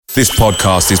This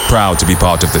podcast is proud to be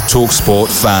part of the TalkSport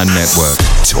Fan Network.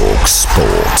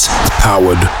 TalkSport.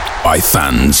 Powered by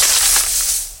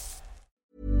fans.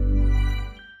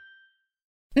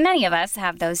 Many of us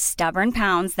have those stubborn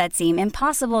pounds that seem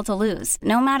impossible to lose,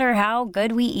 no matter how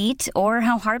good we eat or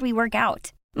how hard we work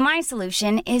out. My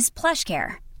solution is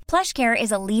PlushCare. PlushCare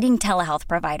is a leading telehealth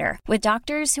provider with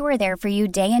doctors who are there for you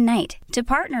day and night to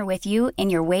partner with you in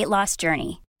your weight loss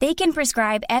journey. They can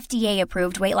prescribe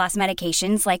FDA-approved weight loss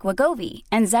medications like Wegovy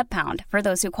and Zepbound for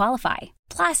those who qualify.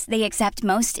 Plus, they accept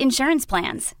most insurance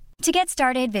plans. To get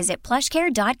started, visit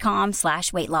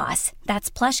plushcare.com/weightloss. That's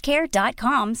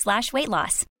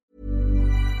plushcare.com/weightloss.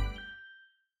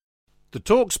 The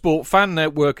TalkSport Fan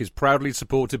Network is proudly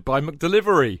supported by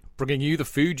McDelivery, bringing you the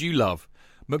food you love.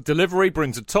 McDelivery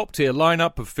brings a top-tier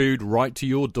lineup of food right to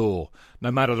your door.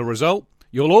 No matter the result,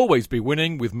 you'll always be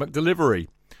winning with McDelivery.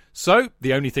 So,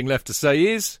 the only thing left to say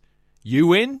is, you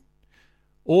win?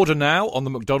 Order now on the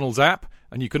McDonald's app,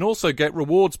 and you can also get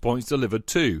rewards points delivered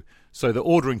too, so that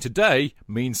ordering today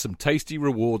means some tasty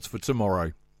rewards for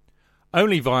tomorrow.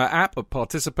 Only via app at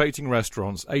participating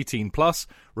restaurants. 18 plus,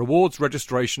 rewards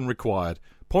registration required.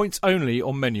 Points only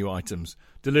on menu items.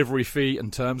 Delivery fee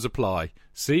and terms apply.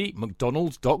 See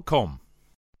mcdonalds.com.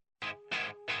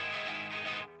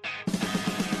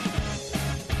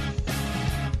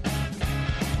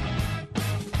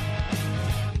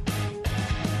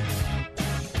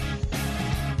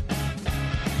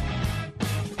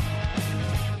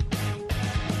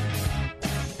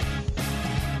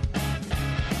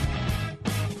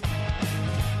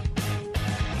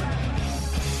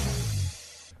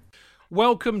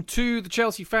 Welcome to the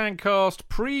Chelsea Fancast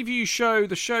preview show,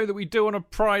 the show that we do on a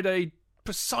Friday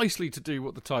precisely to do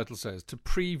what the title says, to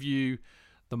preview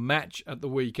the match at the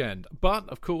weekend. But,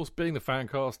 of course, being the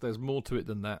Fancast, there's more to it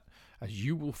than that, as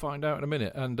you will find out in a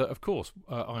minute. And, of course,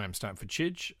 I am Stamford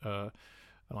Chidge, and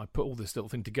I put all this little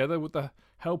thing together with the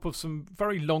help of some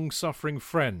very long-suffering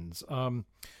friends. Well,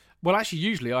 actually,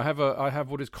 usually I have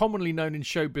what is commonly known in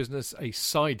show business a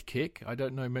sidekick. I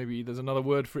don't know, maybe there's another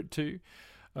word for it too.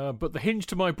 But the hinge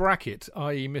to my bracket,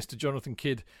 i.e. Mr. Jonathan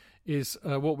Kidd, is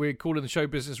what we call in the show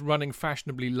business running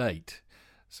fashionably late.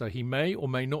 So he may or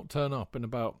may not turn up in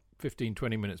about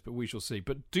 15-20 minutes, but we shall see.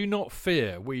 But do not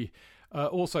fear. We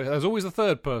also, there's always a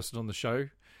third person on the show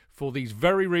for these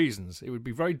very reasons. It would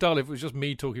be very dull if it was just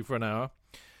me talking for an hour.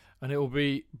 And it will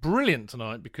be brilliant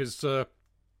tonight because I've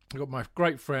got my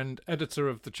great friend, editor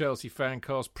of the Chelsea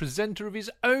Fancast, presenter of his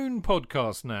own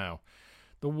podcast now.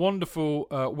 The wonderful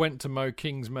Went to Mow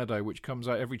Kings Meadow, which comes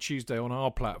out every Tuesday on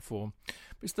our platform.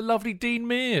 It's the lovely Dean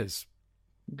Mears.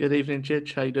 Good evening,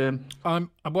 Chidge. How you doing? I'm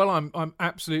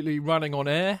absolutely running on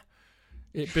air,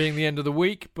 it being the end of the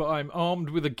week, but I'm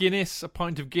armed with a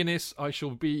pint of Guinness. I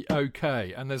shall be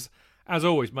okay. And there's, as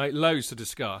always, mate, loads to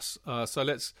discuss. So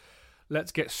let's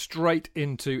get straight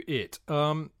into it.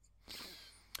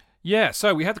 Yeah,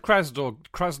 so we had the Krasnodar,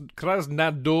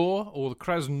 or the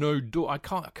Krasnodar. I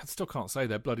still can't say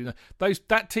their bloody name.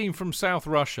 That team from South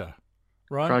Russia,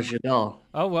 right? Krasnodar.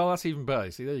 Oh well, that's even better.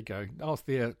 See, there you go. Ask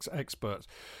the experts.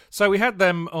 So we had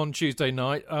them on Tuesday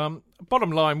night.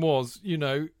 Bottom line was,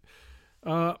 it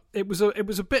was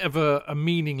a bit of a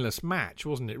meaningless match,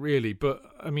 wasn't it? Really, but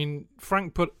I mean,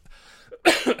 Frank put.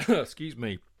 Excuse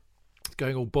me, it's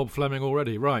going all Bob Fleming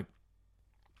already, right?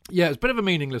 Yeah, it's a bit of a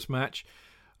meaningless match.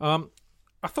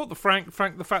 I thought the fact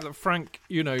that Frank,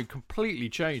 completely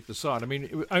changed the side. I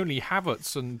mean, only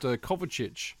Havertz and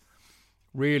Kovacic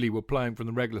really were playing from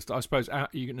the regular start. I suppose,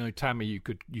 Tammy, you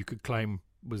could claim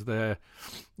was there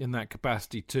in that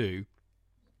capacity too.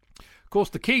 Of course,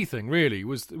 the key thing really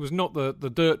was not the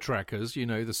dirt trackers,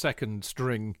 the second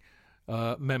string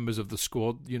members of the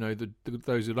squad,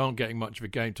 those that aren't getting much of a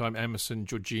game time, Emerson,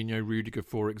 Jorginho, Rudiger,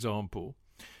 for example.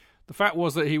 The fact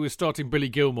was that he was starting Billy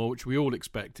Gilmour, which we all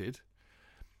expected,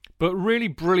 but really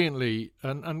brilliantly.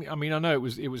 And I mean, I know it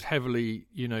was heavily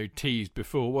teased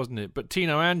before, wasn't it? But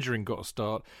Tino Anjorin got a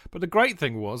start. But the great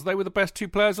thing was they were the best two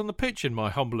players on the pitch, in my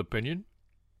humble opinion.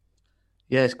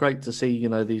 Yeah, it's great to see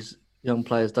these young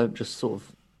players don't just sort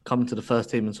of come into the first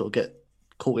team and sort of get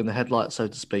caught in the headlights, so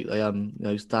to speak.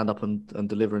 They stand up and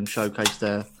deliver and showcase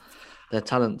their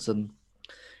talents. And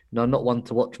I'm not one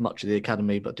to watch much of the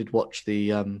academy, but did watch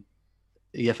the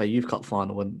EFA Youth Cup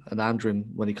final, and Anjorin,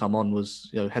 when he come on, was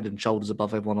head and shoulders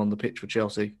above everyone on the pitch for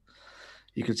Chelsea.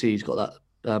 You could see he's got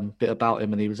that bit about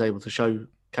him, and he was able to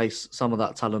showcase some of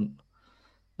that talent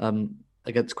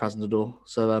against Krasnodar.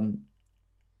 So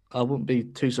I wouldn't be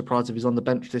too surprised if he's on the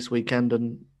bench this weekend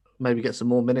and maybe get some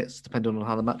more minutes, depending on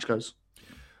how the match goes.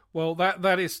 Well,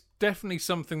 that is definitely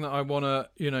something that I want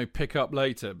to pick up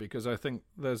later, because I think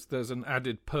there's an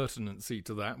added pertinency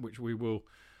to that, which we will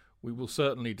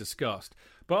certainly discuss.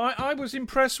 But I was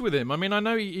impressed with him. I mean, I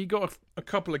know he got a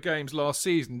couple of games last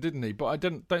season, didn't he? But I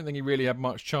don't think he really had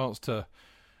much chance to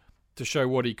show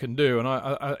what he can do. And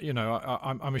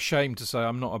I'm ashamed to say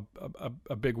I'm not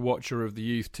a big watcher of the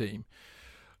youth team.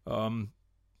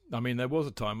 I mean, there was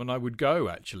a time when I would go,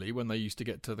 actually, when they used to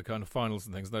get to the kind of finals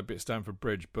and things, and they'd be at Stamford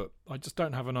Bridge. But I just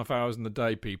don't have enough hours in the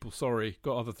day, people. Sorry,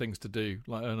 got other things to do,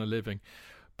 like earn a living.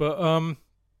 But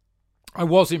I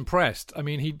was impressed. I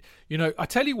mean, I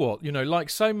tell you what, like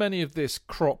so many of this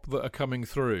crop that are coming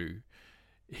through,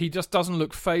 he just doesn't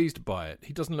look fazed by it.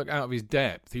 He doesn't look out of his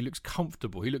depth. He looks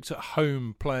comfortable. He looks at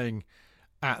home playing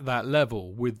at that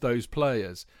level with those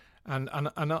players. And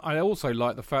I also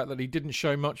like the fact that he didn't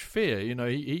show much fear.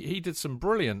 He did some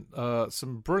brilliant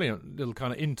little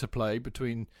kind of interplay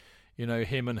between,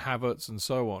 him and Havertz and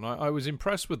so on. I was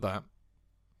impressed with that.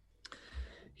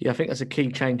 Yeah, I think that's a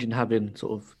key change in having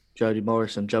sort of Jody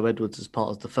Morris and Joe Edwards as part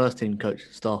of the first team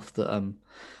coaching staff, that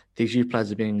these youth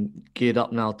players are being geared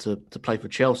up now to play for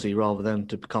Chelsea rather than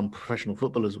to become professional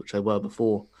footballers, which they were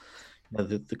before.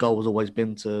 The goal has always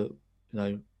been to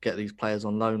get these players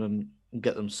on loan and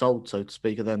get them sold, so to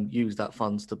speak, and then use that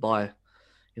funds to buy,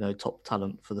 top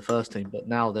talent for the first team. But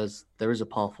now there is a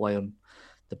pathway, and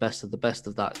the best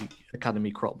of that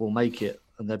academy crop will make it,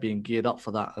 and they're being geared up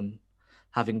for that. And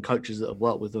having coaches that have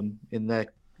worked with them in their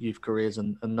youth careers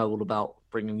and know all about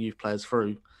bringing youth players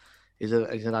through is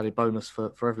an added bonus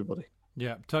for everybody.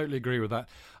 Yeah, totally agree with that.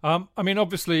 I mean,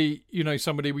 obviously,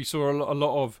 somebody we saw a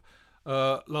lot of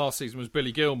last season was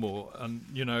Billy Gilmour, and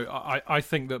I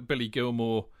think that Billy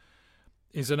Gilmour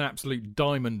is an absolute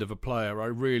diamond of a player. I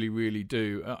really, really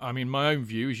do. I mean, my own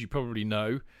view, as you probably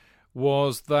know,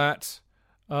 was that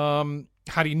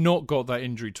had he not got that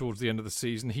injury towards the end of the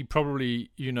season, he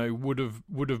probably, would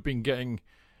have been getting.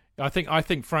 I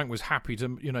think Frank was happy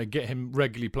to, get him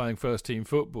regularly playing first team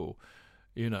football,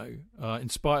 in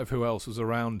spite of who else was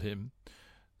around him.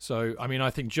 So, I mean, I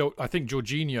think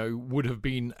Jorginho would have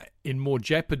been in more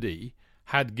jeopardy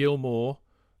had Gilmour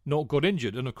not got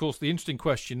injured. And of course, the interesting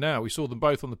question now, we saw them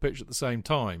both on the pitch at the same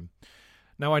time.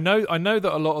 Now, I know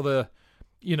that a lot of the,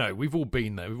 we've all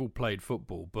been there, we've all played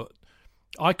football, but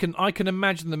I can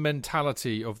imagine the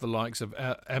mentality of the likes of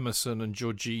Emerson and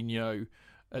Jorginho,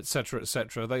 etc.,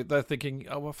 etc. They're thinking,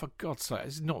 oh, well, for God's sake,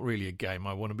 it's not really a game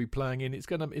I want to be playing in.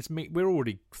 It's me. We're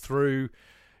already through.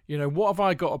 What have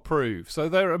I got to prove? So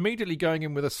they're immediately going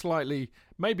in with a slightly,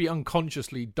 maybe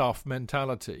unconsciously duff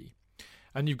mentality.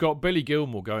 And you've got Billy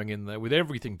Gilmour going in there with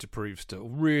everything to prove still,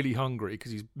 really hungry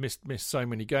because he's missed so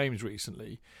many games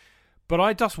recently. But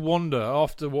I just wonder,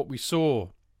 after what we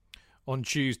saw on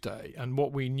Tuesday and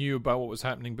what we knew about what was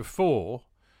happening before,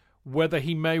 whether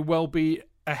he may well be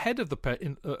ahead of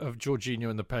of Jorginho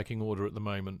in the pecking order at the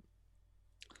moment.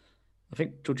 I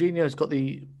think Jorginho's got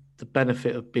the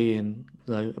benefit of being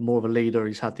more of a leader.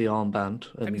 He's had the armband.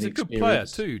 And he's a good player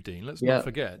too, Dean. Let's not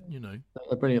forget,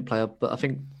 A brilliant player. But I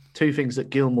think two things that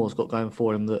Gilmour's got going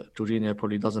for him that Jorginho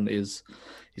probably doesn't is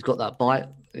he's got that bite,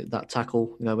 that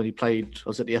tackle. When he played, I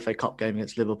was at the FA Cup game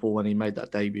against Liverpool when he made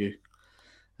that debut.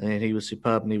 And he was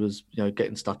superb, and he was,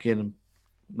 getting stuck in and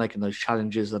making those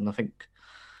challenges. And I think,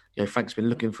 Frank's been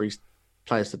looking for his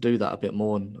players to do that a bit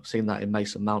more, and I've seen that in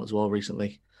Mason Mount as well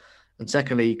recently. And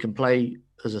secondly, he can play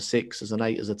as a 6, as an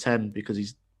 8, as a 10 because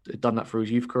he's done that through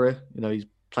his youth career. He's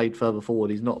played further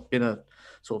forward. He's not been a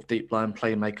sort of deep line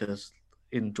playmaker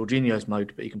in Jorginho's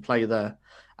mode, but he can play there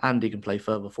and he can play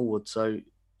further forward. So,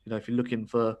 if you're looking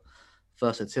for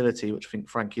versatility, which I think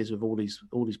Frank is with all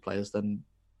these players, then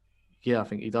yeah, I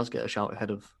think he does get a shout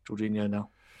ahead of Jorginho now.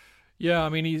 Yeah, I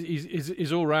mean,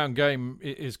 his all-round game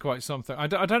is quite something. I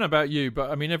don't know about you,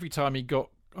 but I mean, every time he got...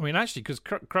 I mean, actually, because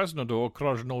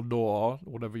Krasnodar,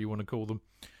 whatever you want to call them,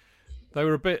 they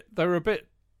were a bit...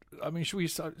 I mean,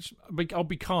 I'll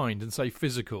be kind and say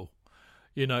physical,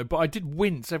 but I did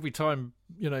wince every time,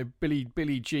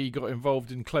 Billy G got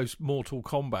involved in close mortal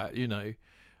combat, I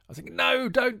was thinking, no,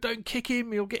 don't kick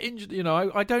him, he'll get injured,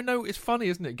 I don't know, it's funny,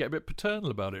 isn't it? Get a bit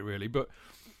paternal about it, really, but...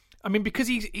 I mean, because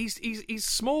he's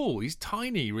small, he's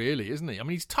tiny, really, isn't he? I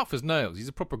mean, he's tough as nails. He's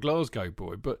a proper Glasgow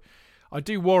boy, but I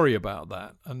do worry about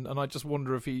that, and I just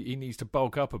wonder if he needs to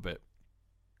bulk up a bit.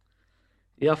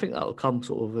 Yeah, I think that will come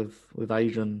sort of with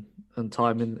age and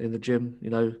time in the gym.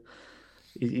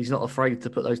 He's not afraid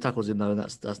to put those tackles in, though, and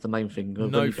that's the main thing.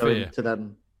 No fear.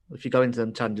 If you go into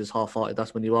them challenges half-hearted,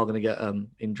 that's when you are going to get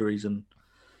injuries and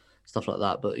stuff like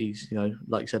that. But he's,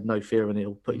 like you said, no fear, and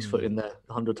he'll put his foot in there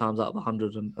 100 times out of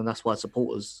 100, and that's why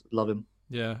supporters love him.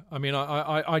 Yeah, I mean,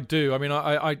 I do. I mean,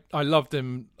 I loved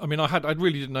him. I mean, I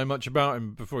really didn't know much about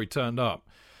him before he turned up,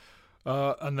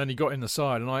 and then he got in the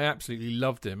side, and I absolutely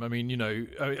loved him. I mean,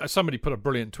 somebody put a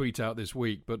brilliant tweet out this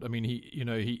week, but I mean,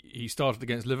 he started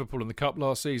against Liverpool in the Cup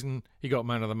last season. He got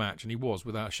man of the match, and he was,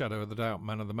 without a shadow of a doubt,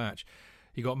 man of the match.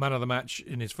 He got man of the match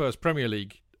in his first Premier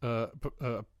League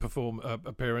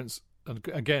appearance. And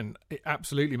again,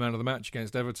 absolutely man of the match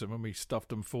against Everton when we stuffed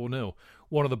them 4-0.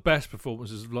 One of the best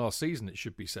performances of last season, it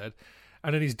should be said.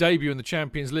 And in his debut in the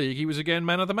Champions League, he was again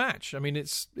man of the match. I mean,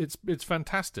 it's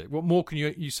fantastic. What more can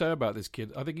you say about this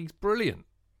kid? I think he's brilliant.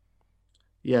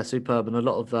 Yeah, superb. And a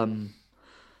lot of there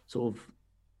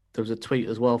was a tweet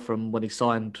as well from when he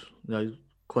signed,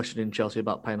 questioning Chelsea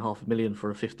about paying $500,000 for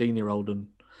a 15-year-old, and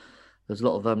there's a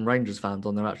lot of Rangers fans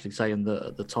on there actually saying that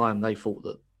at the time they thought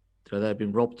that they had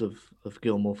been robbed of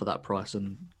Gilmour for that price,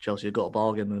 and Chelsea had got a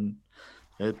bargain, and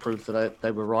it proved that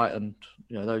they were right, and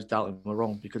those doubting were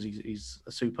wrong, because he's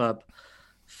a superb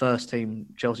first team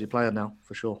Chelsea player now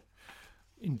for sure.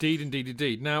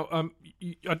 Indeed. Now,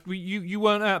 you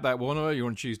weren't at that one, were you,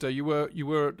 on Tuesday? You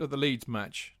were at the Leeds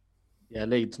match. Yeah,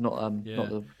 Leeds, not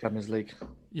the Champions League.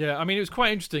 Yeah, I mean, it was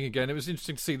quite interesting. Again, it was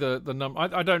interesting to see the number.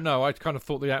 I don't know. I kind of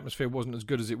thought the atmosphere wasn't as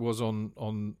good as it was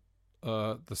on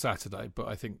the Saturday, but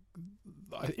I think,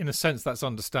 in a sense, that's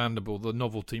understandable. The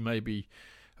novelty maybe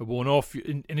had worn off.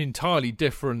 An entirely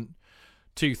different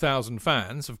 2,000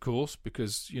 fans, of course,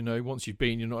 because once you've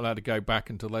been, you're not allowed to go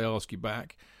back until they ask you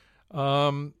back.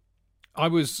 I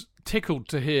was tickled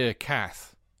to hear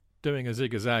Kath doing a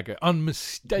zigga-zagga,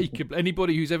 unmistakable.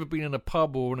 Anybody who's ever been in a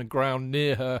pub or in a ground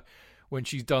near her when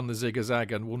she's done the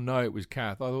zigga-zagga will know it was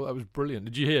Kath. I thought that was brilliant.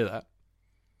 Did you hear that?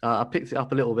 I picked it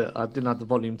up a little bit. I didn't have the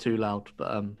volume too loud,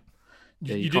 but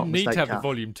you didn't need to have Kath. the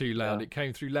volume too loud. Yeah. It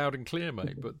came through loud and clear,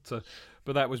 mate.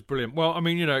 But that was brilliant. Well, I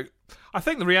mean, I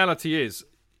think the reality is,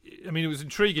 I mean, it was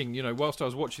intriguing. Whilst I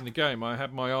was watching the game, I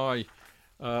had my eye.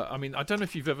 I mean, I don't know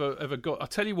if you've ever got. I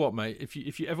tell you what, mate.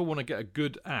 If you ever want to get a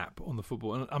good app on the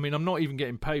football, and I mean, I'm not even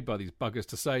getting paid by these buggers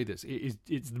to say this.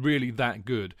 It's really that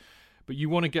good. But you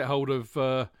want to get hold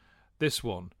of this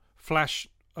one, Flash.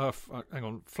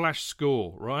 Flash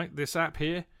Score, right? This app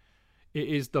here, it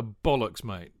is the bollocks,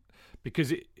 mate,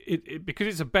 because because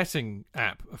it's a betting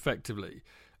app. Effectively,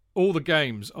 all the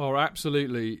games are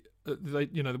absolutely,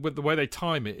 the way they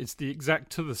time it, it's the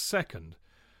exact to the second.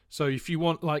 So if you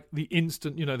want like the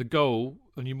instant, the goal,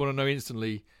 and you want to know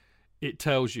instantly, it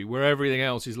tells you. Where everything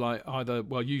else is like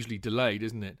usually delayed,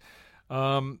 isn't it?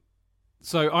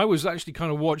 So I was actually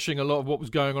kind of watching a lot of what was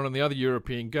going on in the other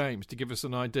European games to give us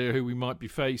an idea who we might be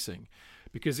facing,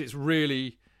 because it's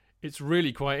really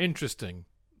quite interesting.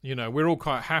 We're all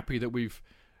quite happy that we've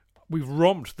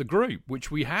romped the group,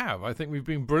 which we have. I think we've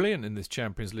been brilliant in this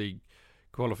Champions League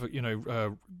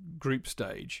group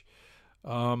stage.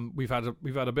 We've had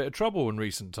a bit of trouble in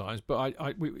recent times,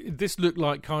 but this looked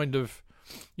like kind of,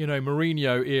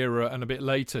 Mourinho era and a bit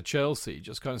later Chelsea,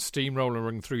 just kind of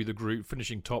steamrolling through the group,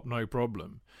 finishing top, no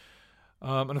problem.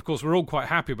 And of course, we're all quite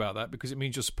happy about that, because it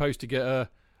means you're supposed to get a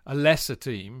lesser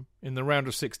team in the round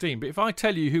of 16. But if I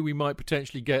tell you who we might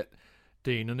potentially get,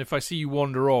 Dean, and if I see you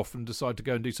wander off and decide to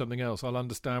go and do something else, I'll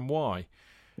understand why.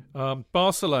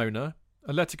 Barcelona,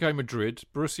 Atletico Madrid,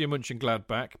 Borussia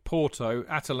Mönchengladbach, Porto,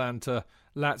 Atalanta,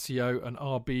 Lazio, and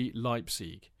RB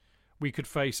Leipzig. We could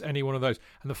face any one of those.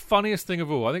 And the funniest thing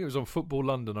of all, I think it was on Football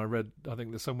London, I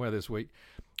think there's somewhere this week,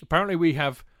 apparently we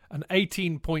have an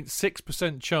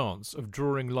 18.6% chance of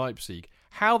drawing Leipzig.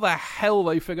 How the hell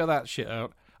they figure that shit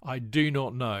out, I do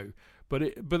not know.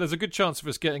 But there's a good chance of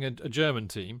us getting a German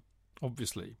team,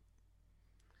 obviously.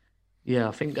 Yeah,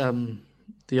 I think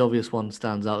the obvious one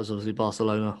stands out is obviously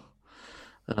Barcelona.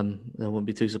 I wouldn't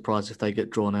be too surprised if they get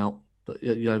drawn out. But,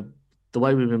 the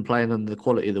way we've been playing and the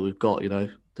quality that we've got,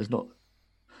 there's not.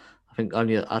 I think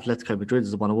only Atletico Madrid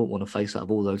is the one I wouldn't want to face out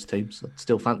of all those teams. I'd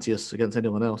still fancy us against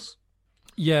anyone else.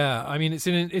 Yeah, I mean,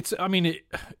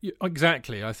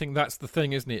 exactly. I think that's the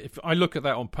thing, isn't it? If I look at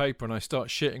that on paper and I start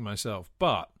shitting myself,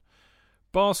 but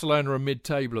Barcelona are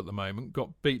mid-table at the moment,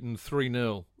 got beaten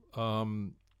 3-0.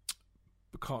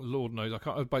 Lord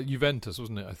knows, by Juventus,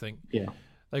 wasn't it? I think. Yeah.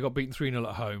 They got beaten 3-0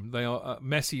 at home. They are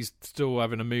Messi's still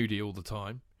having a moody all the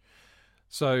time.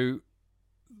 So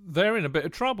they're in a bit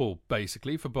of trouble,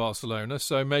 basically, for Barcelona.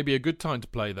 So maybe a good time to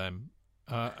play them.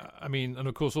 And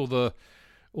of course, all the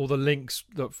links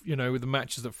that with the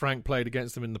matches that Frank played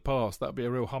against them in the past, that'd be a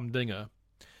real humdinger.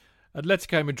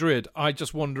 Atletico Madrid, I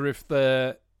just wonder if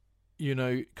they're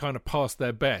kind of past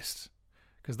their best,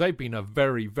 because they've been a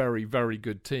very, very, very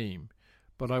good team.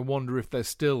 But I wonder if they're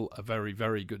still a very,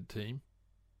 very good team.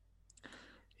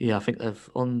 Yeah, I think they've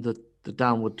on the the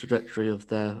downward trajectory of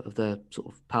their sort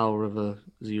of power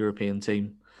as a European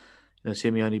team.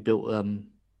 Simeone built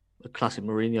a classic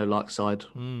Mourinho-like side,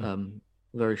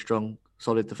 very strong,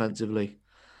 solid defensively.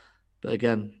 But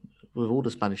again, with all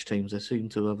the Spanish teams, they seem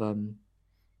to have gone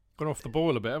off the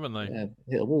ball a bit, haven't they? Yeah,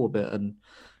 hit a wall a bit, and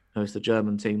it's the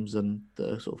German teams and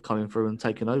that are sort of coming through and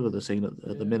taking over the scene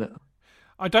at the minute.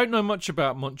 I don't know much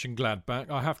about Mönchengladbach,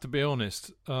 I have to be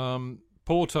honest.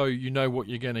 Porto, you know what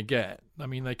you're going to get. I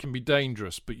mean, they can be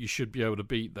dangerous, but you should be able to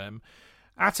beat them.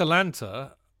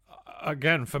 Atalanta,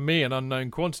 again, for me, an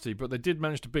unknown quantity, but they did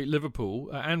manage to beat Liverpool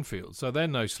at Anfield, so they're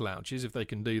no slouches if they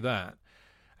can do that.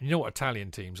 And you know what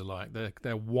Italian teams are like?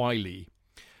 They're wily.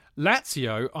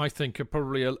 Lazio, I think, are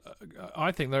probably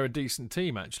I think they're a decent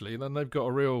team actually. Then they've got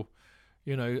a real,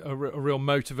 a real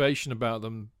motivation about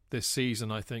them this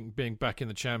season. I think being back in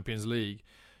the Champions League,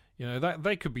 that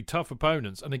they could be tough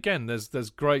opponents. And again, there's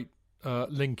great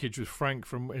linkage with Frank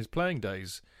from his playing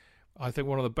days. I think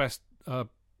one of the best. I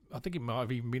think it might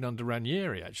have even been under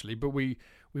Ranieri actually. But we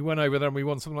went over there and we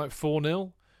won something like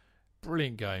 4-0.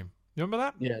 Brilliant game. You remember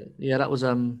that? Yeah, that was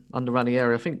under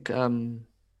Ranieri. I think.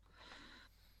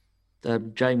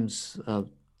 James,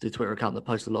 the Twitter account that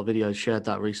posted a lot of videos, shared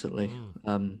that recently.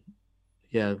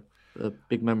 A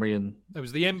big memory. And there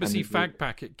was the Embassy fag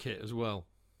packet kit as well.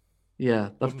 Yeah,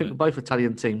 but I think both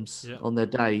Italian teams on their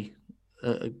day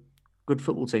are good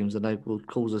football teams, and they will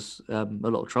cause us a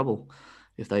lot of trouble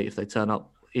if they turn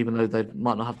up, even though they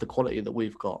might not have the quality that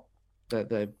we've got.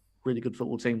 They're really good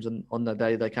football teams, and on their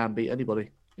day they can beat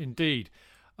anybody. Indeed.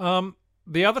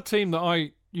 The other team that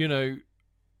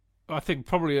I think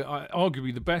probably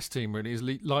arguably the best team really is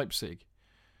Leipzig.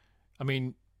 I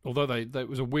mean, although it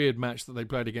was a weird match that they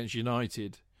played against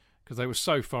United because they were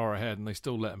so far ahead and they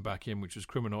still let them back in, which was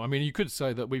criminal. I mean, you could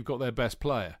say that we've got their best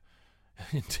player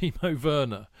in Timo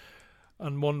Werner,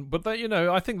 but they,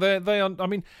 I think they are. I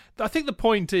mean, I think the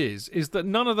point is that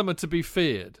none of them are to be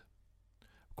feared.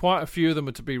 Quite a few of them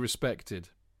are to be respected.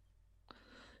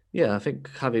 Yeah, I think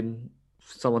having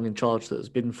someone in charge that has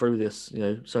been through this,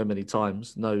 so many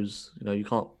times knows, you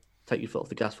can't take your foot off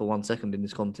the gas for 1 second in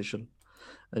this competition,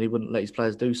 and he wouldn't let his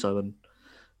players do so. And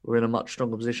we're in a much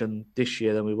stronger position this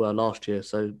year than we were last year.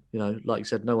 So, like you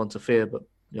said, no one to fear, but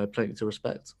plenty to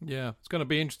respect. Yeah, it's going to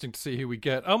be interesting to see who we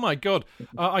get. Oh my God,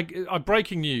 I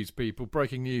breaking news, people,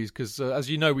 breaking news, because as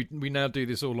you know, we now do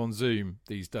this all on Zoom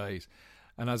these days,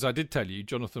 and as I did tell you,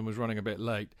 Jonathan was running a bit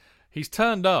late. He's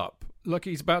turned up like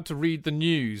he's about to read the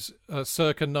news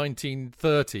circa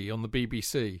 1930 on the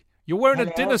BBC. You're wearing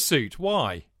a dinner suit.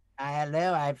 Why?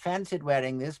 Hello, I fancied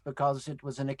wearing this because it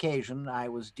was an occasion. I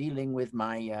was dealing with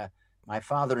my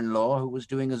father-in-law who was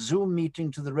doing a Zoom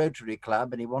meeting to the Rotary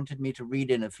Club, and he wanted me to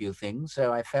read in a few things,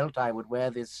 so I felt I would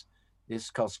wear this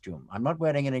costume. I'm not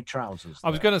wearing any trousers. I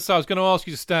was going to ask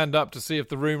you to stand up to see if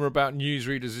the rumour about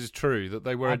newsreaders is true, that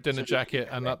they wear a dinner jacket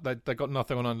and that they got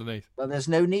nothing on underneath. Well, there's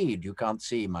no need. You can't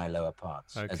see my lower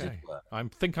parts, as it were. I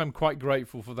think I'm quite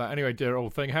grateful for that. Anyway, dear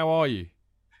old thing, how are you?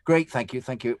 Great, thank you.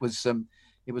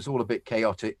 It was all a bit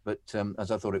chaotic, but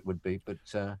as I thought it would be. But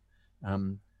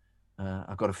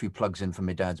I got a few plugs in for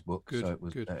my dad's book, so it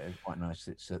was quite nice.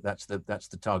 It's that's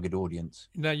the target audience.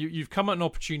 Now you've come at an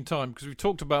opportune time because we've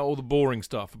talked about all the boring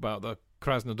stuff about the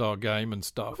Krasnodar game and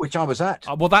stuff, which I was at.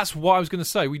 Well, that's what I was going to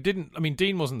say. We didn't. I mean,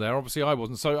 Dean wasn't there. Obviously, I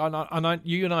wasn't. So,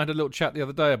 you and I had a little chat the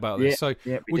other day about this.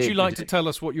 Would you like to tell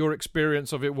us what your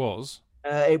experience of it was?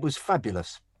 It was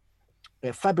fabulous,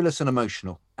 fabulous and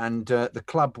emotional. And the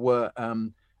club were.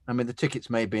 The tickets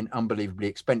may have been unbelievably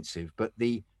expensive, but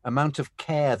the amount of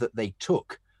care that they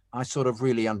took, I sort of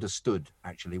really understood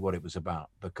actually what it was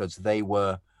about, because there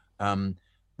were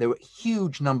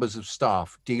huge numbers of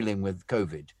staff dealing with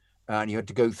COVID, and you had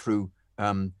to go through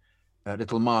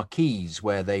little marquees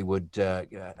where they would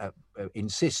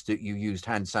insist that you used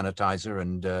hand sanitizer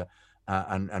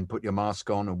and put your mask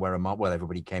on and wear a mask. Well,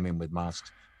 everybody came in with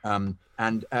masks,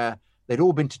 they'd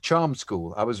all been to charm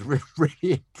school. I was really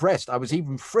impressed. I was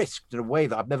even frisked in a way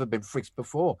that I've never been frisked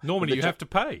before. Normally you have to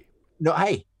pay. No,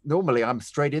 hey, normally I'm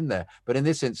straight in there. But in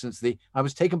this instance, I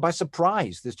was taken by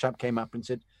surprise. This chap came up and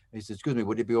said, excuse me,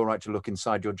 would it be all right to look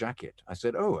inside your jacket? I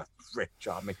said, oh, very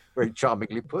charming, very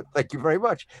charmingly put. Thank you very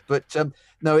much. But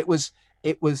no, it was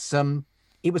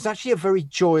actually a very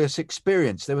joyous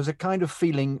experience. There was a kind of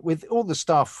feeling with all the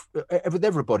staff, with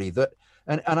everybody, that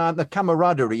and the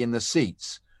camaraderie in the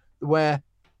seats, where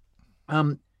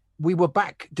we were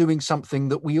back doing something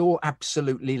that we all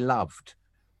absolutely loved,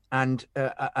 and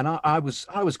I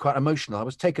was quite emotional. I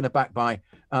was taken aback by,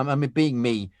 being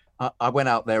me, I went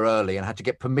out there early and had to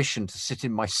get permission to sit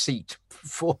in my seat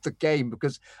for the game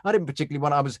because I didn't particularly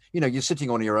want. I was, you're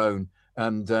sitting on your own,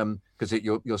 and because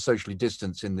you're socially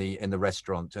distanced in the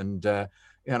restaurant, and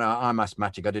I'm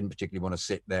asthmatic. I didn't particularly want to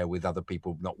sit there with other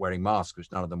people not wearing masks,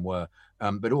 which none of them were.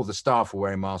 But all the staff were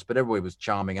wearing masks, but everybody was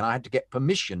charming. And I had to get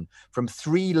permission from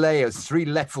 3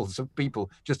 levels of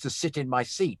people just to sit in my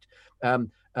seat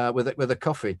with a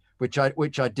coffee, which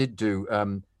I did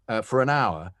do for an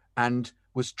hour, and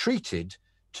was treated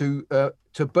to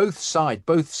both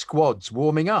squads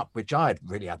warming up, which I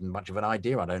really hadn't much of an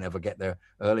idea. I don't ever get there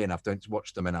early enough, don't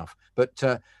watch them enough. But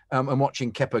and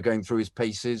watching Kepa going through his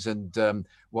paces, and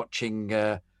watching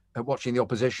the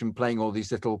opposition playing all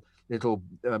these little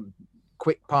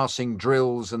quick passing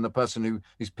drills, and the person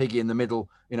who's piggy in the middle,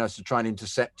 to try and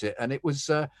intercept it. And it was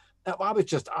I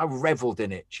reveled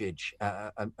in it, Chidge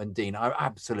and Dean.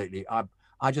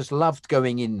 I just loved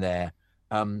going in there.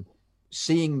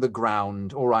 Seeing the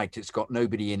ground, all right, it's got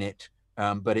nobody in it,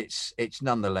 but it's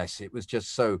nonetheless, it was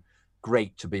just so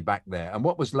great to be back there. And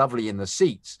what was lovely in the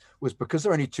seats was, because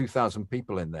there are only 2,000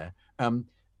 people in there,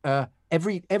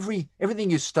 everything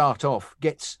you start off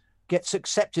gets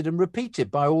accepted and repeated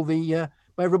by all the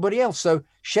by everybody else. So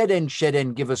Shed End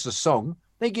give us a song,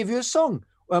 they give you a song.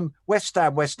 West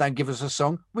Ham give us a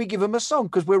song, we give them a song,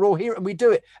 because we're all here and we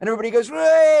do it, and everybody goes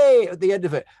 "Hooray!" at the end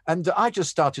of it. And I just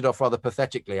started off rather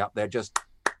pathetically up there, just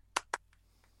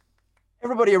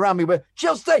everybody around me were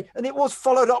Chelsea, and it was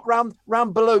followed up round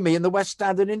below me in the West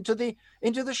Stand and into the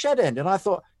Shed End. And I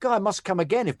thought, God, I must come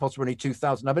again if possible. Only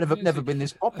 2,000. I've never been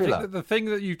this popular. I think the thing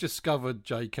that you've discovered,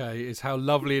 JK, is how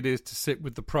lovely it is to sit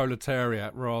with the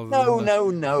proletariat rather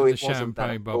than the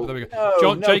champagne bubble. There we go.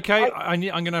 John, JK, I'm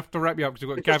going to have to wrap you up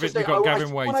because we've got Gavin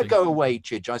waiting. When I go away,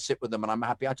 Chidge, I sit with them and I'm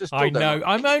happy. I know.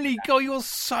 You're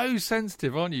so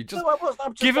sensitive, aren't you? Just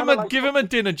give him a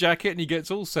dinner jacket and he gets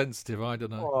all sensitive. I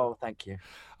don't know. Oh, thank you.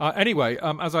 Anyway,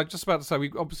 as I was just about to say,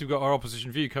 we've obviously got our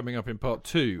opposition view coming up in part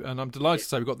 2, and I'm delighted to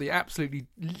say we've got the absolutely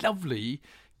lovely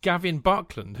Gavin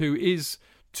Buckland, who is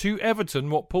to Everton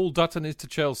what Paul Dutton is to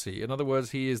Chelsea. In other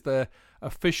words, he is their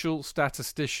official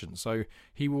statistician, so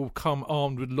he will come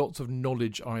armed with lots of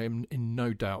knowledge, I am in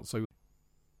no doubt. So,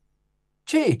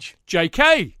 Chidge.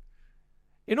 JK,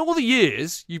 in all the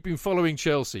years you've been following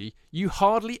Chelsea, you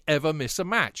hardly ever miss a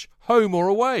match, home or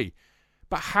away.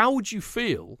 But how would you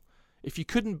feel if you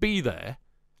couldn't be there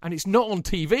and it's not on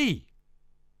TV?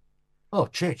 Oh,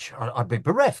 Chidge, I'd be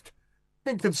bereft.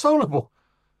 Inconsolable.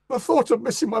 The thought of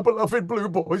missing my beloved Blue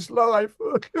Boys live.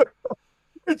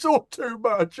 It's all too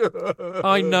much.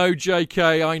 I know,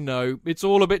 JK, I know. It's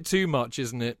all a bit too much,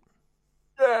 isn't it?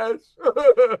 Yes.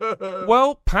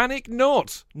 Well, panic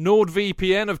not.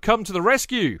 NordVPN have come to the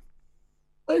rescue.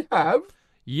 They have?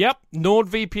 Yep,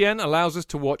 NordVPN allows us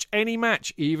to watch any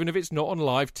match, even if it's not on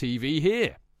live TV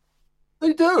here.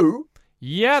 They do?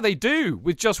 Yeah, they do.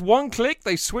 With just one click,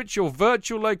 they switch your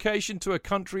virtual location to a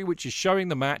country which is showing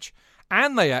the match,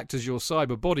 and they act as your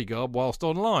cyber bodyguard whilst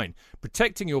online,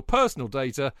 protecting your personal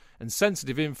data and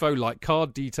sensitive info like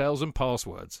card details and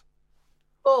passwords.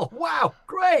 Oh, wow,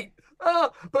 great.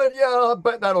 But yeah, I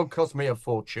bet that'll cost me a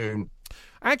fortune.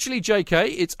 Actually,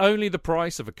 JK, it's only the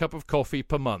price of a cup of coffee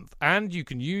per month, and you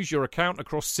can use your account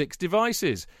across 6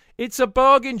 devices. It's a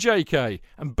bargain, JK,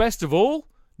 and best of all,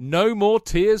 no more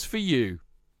tears for you.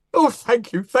 Oh,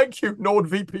 thank you,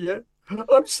 NordVPN.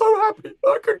 I'm so happy,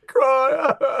 I could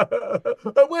cry.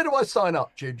 Where do I sign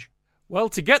up, Chidge? Well,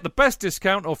 to get the best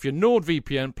discount off your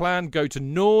NordVPN plan, go to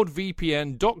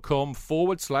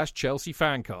nordvpn.com/Chelsea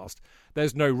Fancast.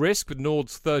 There's no risk with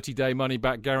Nord's 30-day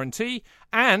money-back guarantee,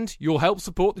 and you'll help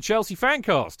support the Chelsea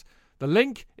Fancast. The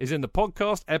link is in the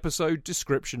podcast episode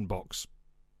description box.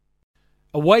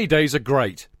 Away days are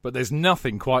great, but there's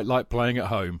nothing quite like playing at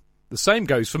home. The same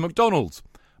goes for McDonald's.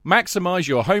 Maximise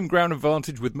your home ground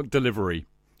advantage with McDelivery.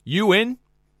 You in?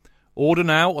 Order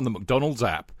now on the McDonald's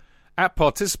app. At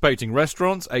participating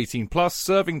restaurants, 18 plus,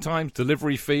 serving times,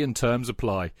 delivery fee and terms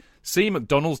apply. See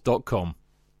mcdonalds.com.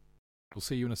 We'll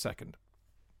see you in a second.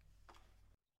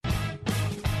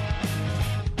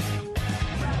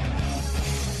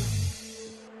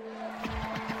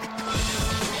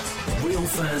 Real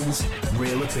fans,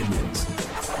 real opinions.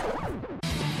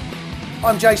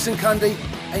 I'm Jason Cundy,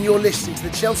 and you're listening to the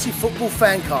Chelsea Football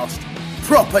Fancast.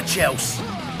 Proper Chelsea.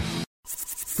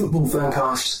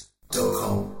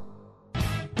 Footballfancast.com.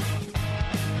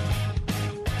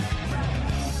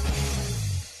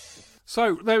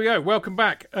 So, there we go. Welcome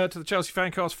back to the Chelsea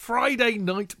Fancast Friday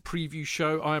night preview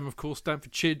show. I am, of course,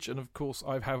 Stanford Chidge, and, of course,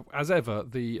 I have, as ever,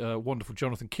 the wonderful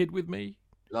Jonathan Kidd with me.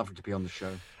 Lovely to be on the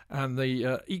show. And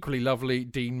the equally lovely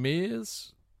Dean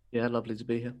Mears. Yeah, lovely to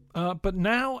be here. But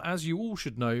now, as you all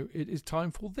should know, it is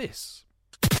time for this.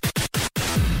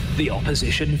 The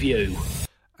Opposition View.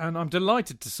 And I'm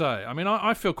delighted to say, I mean,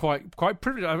 I feel quite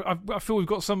privileged. I feel we've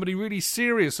got somebody really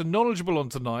serious and knowledgeable on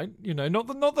tonight. You know,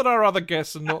 not that our other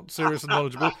guests are not serious and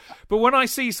knowledgeable, but when I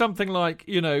see something like,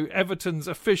 you know, Everton's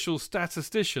official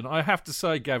statistician, I have to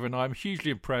say, Gavin, I'm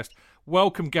hugely impressed.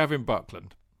 Welcome, Gavin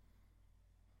Buckland.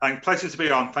 Pleasure to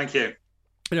be on. Thank you.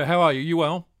 Yeah, how are you? You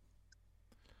well?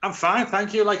 I'm fine,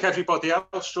 thank you. Like everybody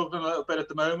else, struggling a little bit at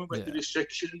the moment with the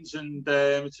restrictions, and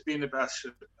it's been the best.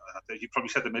 You probably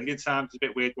said a million times, it's a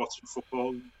bit weird watching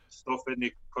football stuff in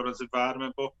the current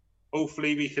environment, but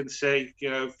hopefully we can see,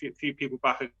 you know, a few people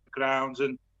back at the grounds,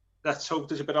 and let's hope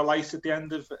there's a bit of light at the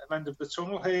end of the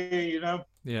tunnel here, you know.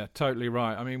 Yeah, totally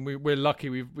right. I mean, we're lucky.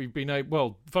 We've been able.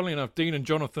 Well, funnily enough, Dean and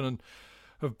Jonathan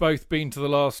have both been to the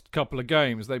last couple of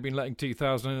games. They've been letting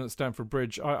 2,000 in at Stamford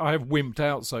Bridge. I have wimped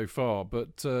out so far,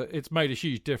 but it's made a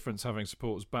huge difference having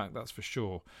supporters back, that's for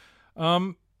sure.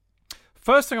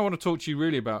 First thing I want to talk to you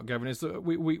really about, Gavin, is that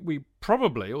we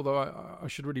probably, although I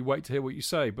should really wait to hear what you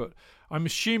say, but I'm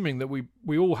assuming that we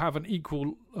all have an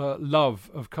equal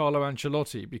love of Carlo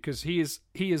Ancelotti, because he is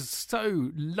so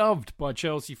loved by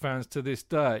Chelsea fans to this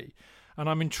day. And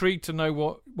I'm intrigued to know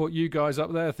what you guys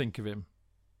up there think of him.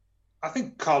 I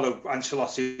think Carlo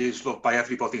Ancelotti is loved by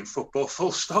everybody in football,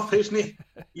 full stop, isn't he?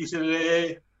 He's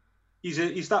that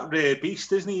rare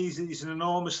beast, isn't he? He's an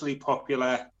enormously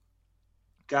popular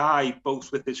guy,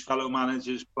 both with his fellow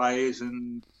managers, players,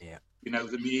 and you know,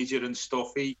 the media and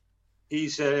stuff.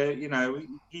 He's you know,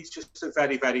 he's just a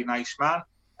very, very nice man,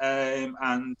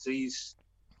 and he's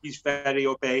very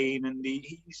urbane, and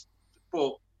he's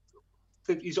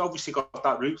obviously got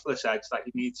that ruthless edge that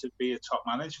you need to be a top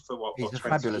manager for He's a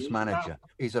fabulous manager. Now.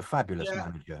 He's a fabulous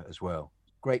manager as well.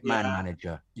 Great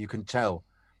manager. You can tell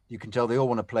they all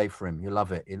want to play for him. You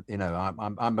love it. You know,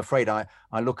 I'm afraid I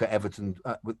look at Everton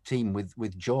team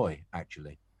with joy,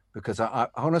 actually, because I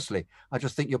honestly, I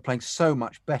just think you're playing so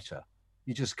much better.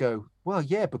 You just go, well,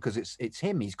 yeah, because it's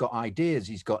him. He's got ideas.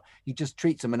 He just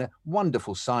treats them in a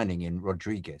wonderful signing in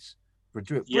Rodriguez.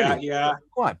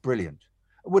 Quite brilliant.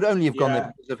 Would only have gone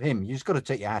there because of him. You just got to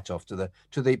take your hat off to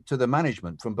the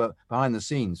management from behind the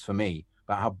scenes, for me,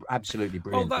 about how absolutely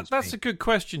brilliant. Well, that's a good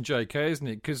question, JK, isn't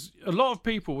it? Because a lot of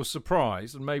people were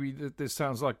surprised, and maybe this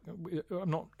sounds like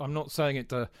I'm not saying it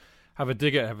to have a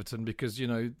dig at Everton, because you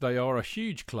know they are a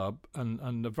huge club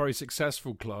and a very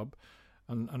successful club,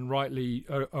 and rightly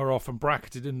are often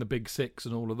bracketed in the Big Six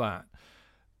and all of that.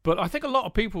 But I think a lot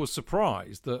of people were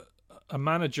surprised that a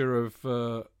manager of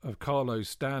Carlo's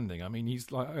standing. I mean,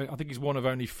 I think he's one of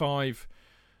only 5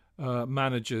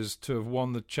 managers to have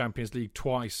won the Champions League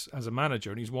twice as a manager,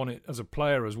 and he's won it as a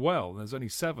player as well. There's only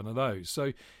 7 of those,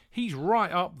 so he's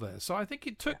right up there. So I think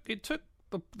it took the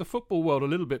football world a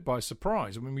little bit by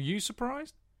surprise. I mean, were you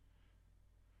surprised?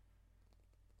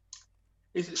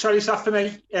 Sorry, is that for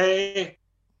me? Sorry.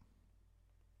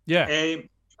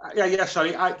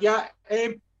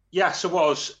 Yes, it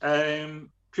was.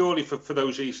 Purely for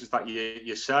those reasons that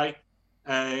you say,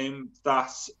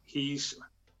 that he's.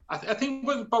 I think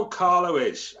what about Carlo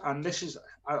is, and this is,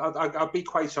 I'll be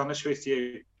quite honest with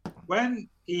you, when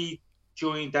he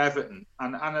joined Everton,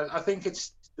 and I think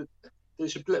there's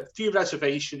a few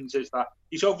reservations, is that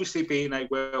he's obviously been a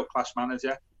world-class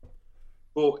manager,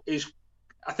 but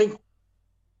I think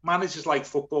managers like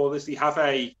footballers, they have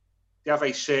a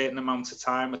certain amount of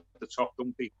time at the top,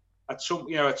 don't they? At some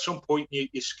point,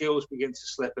 your skills begin to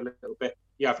slip a little bit.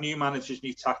 You have new managers,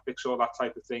 new tactics, all that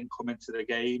type of thing come into the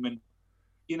game, and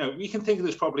you know you can think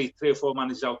there's probably 3 or 4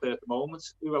 managers out there at the moment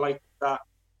who are like that.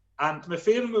 And my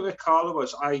feeling with Carlo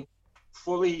was I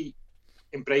fully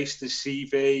embraced his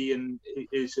CV and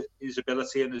his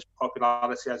ability and his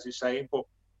popularity, as you're saying. But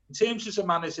in terms of a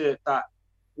manager that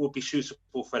would be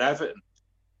suitable for Everton,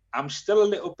 I'm still a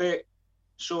little bit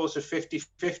sort of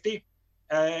 50-50.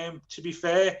 To be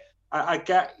fair. I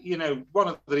get, you know, one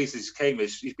of the reasons he came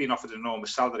is he's been offered an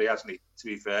enormous salary, hasn't he? To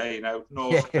be fair, you know,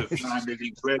 north of £9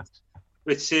 million,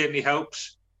 which certainly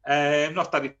helps.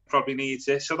 Not that he probably needs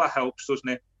it, so that helps, doesn't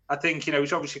it? I think, you know,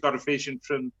 he's obviously got a vision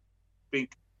from being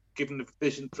given a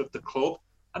vision from the club.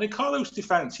 And in Carlo's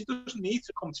defence, he doesn't need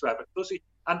to come to Everton, does he?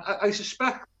 And I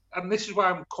suspect, and this is why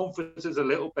I'm comforted a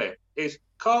little bit, is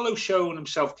Carlo's shown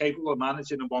himself capable of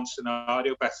managing in one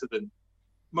scenario better than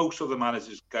most other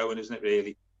managers going, isn't it,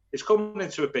 really? It's coming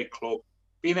into a big club,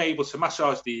 being able to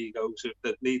massage the egos of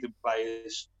the leading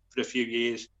players for a few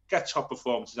years, get top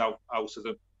performances out of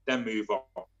them, then move on.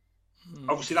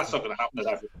 Obviously, that's not going to happen at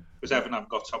Everton, because Everton haven't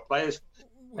got top players.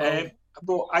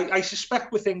 But I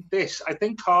suspect within this, I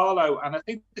think Carlo, and I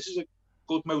think this is a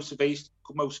good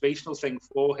motivational thing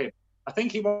for him. I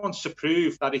think he wants to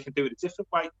prove that he can do it a different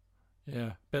way. Yeah,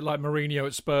 a bit like Mourinho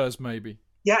at Spurs, maybe.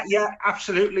 Yeah,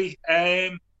 absolutely.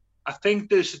 I think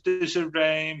there's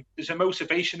a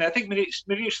motivation there. I think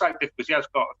Mourinho's slightly different because he has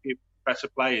got a few better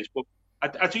players, but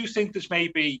I do think there's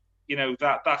maybe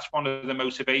that's one of the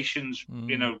motivations,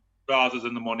 rather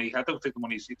than the money. I don't think the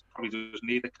money probably doesn't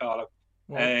need it, Carlo.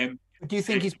 Do you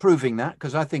think he's proving that?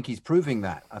 Because I think he's proving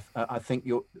that. I think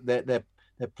they're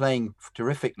playing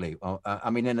terrifically.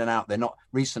 I mean, in and out. They're not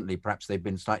recently. Perhaps they've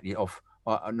been slightly off,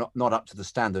 not up to the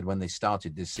standard when they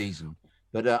started this season.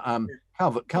 But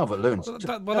Calvert-Lewin's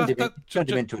turned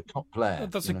him into a top player.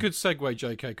 That's a good segue,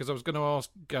 JK, because I was going to ask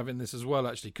Gavin this as well,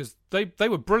 actually, because they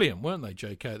were brilliant, weren't they,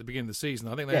 JK, at the beginning of the season?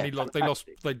 I think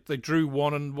they drew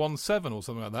 1 and 1-7 or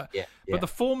something like that. Yeah. But the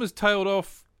form has tailed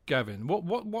off, Gavin.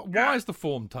 Why is the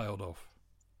form tailed off?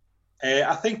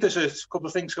 I think there's a couple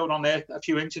of things going on there. A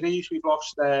few injuries. We've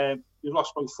lost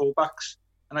both fullbacks,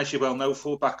 and as you well know,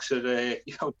 fullbacks are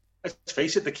let's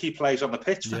face it, the key players on the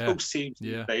pitch for most teams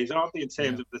these days, aren't they, in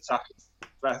terms of the attacking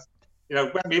threat?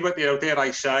 When we were, dare I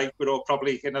say, we're all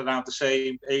probably in and around the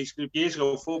same age group. Years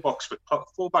ago, fullbacks were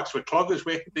cloggers,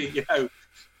 weren't they?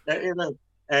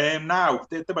 Now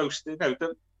they're the most,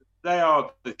 they are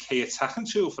the key attacking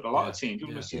tool for a lot of teams.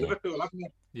 You've seen Liverpool, haven't you?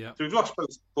 Yeah. So we've lost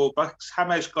both fullbacks.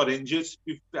 James got injured.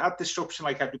 We've had disruption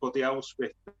like everybody else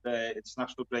with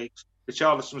international breaks.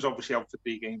 Richarlison was obviously out for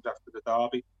 3 games after the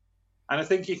derby. And I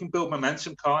think you can build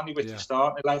momentum, can't you, with your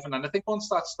starting 11? And I think once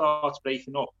that starts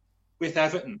breaking up with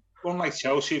Everton, unlike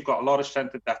Chelsea, you've got a lot of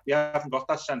strength and depth. We haven't got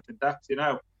that strength and depth,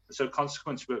 And so,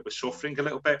 consequently, we're suffering a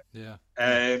little bit. Yeah.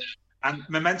 And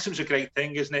momentum's a great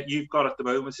thing, isn't it? You've got at the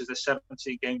moment is the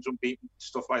 17 games unbeaten,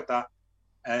 stuff like that.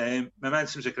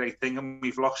 Momentum's a great thing, and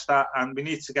we've lost that, and we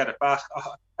need to get it back.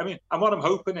 I mean, and what I'm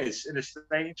hoping is, in a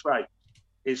strange way,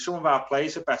 is some of our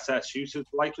players are better suited,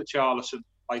 like Richarlison,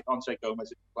 like Andre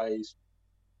Gomez, if he plays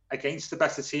against the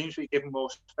better teams, we give them more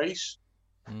space,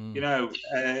 and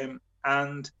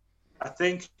I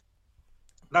think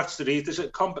that's the reason. There's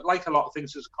like a lot of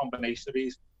things, there's a combination of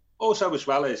these. Also, as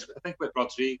well as I think with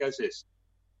Rodriguez is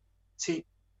teams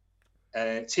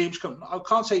I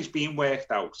can't say he's being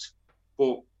worked out,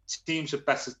 but teams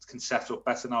can set up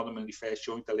better now than when he first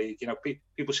joined the league.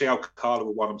 People say how Carlo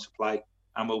will want him to play,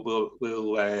 and we'll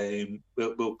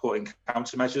put in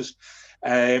countermeasures.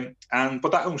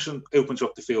 But that also opens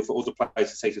up the field for other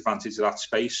players to take advantage of that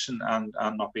space and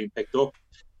not being picked up.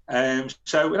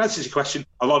 So, in answer to your question,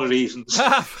 a lot of reasons.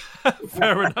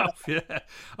 Fair enough. Yeah.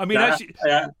 I mean, actually,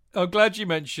 I'm glad you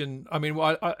mentioned. I mean,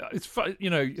 it's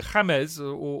James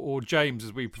or James,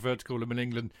 as we prefer to call him in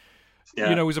England.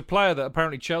 Yeah. Was a player that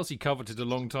apparently Chelsea coveted a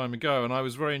long time ago, and I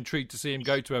was very intrigued to see him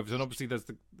go to Everton. Obviously, there's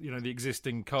the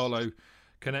existing Carlo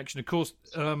connection. Of course,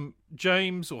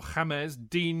 James or James,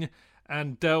 Dean,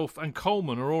 and Delph and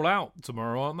Coleman are all out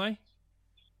tomorrow, aren't they?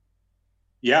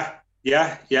 Yeah.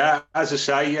 As I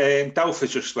say, Delph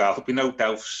is just we know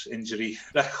Delph's injury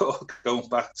record going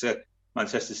back to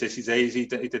Manchester City days. He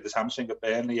did this hamstring at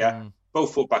Burnley. Yeah,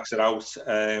 both fullbacks are out.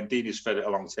 Dean is for a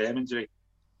long-term injury,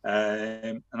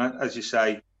 and as you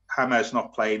say, James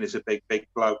not playing is a big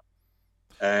blow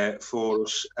for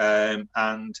us,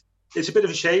 and it's a bit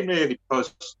of a shame really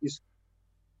because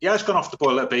he has gone off the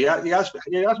ball a little bit. He hasn't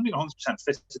been 100%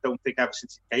 fit. I don't think ever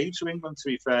since he came to England, to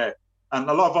be fair. And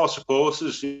a lot of our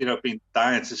supporters, been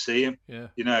dying to see him. Yeah.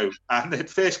 And the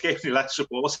first game he let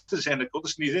supporters in, of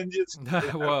course, and he's injured.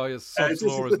 Well, it's Sod's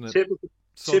law, isn't it?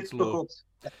 Typical.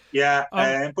 Yeah,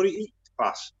 but he's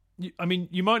class. I mean,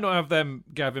 you might not have them,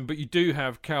 Gavin, but you do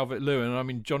have Calvert-Lewin. I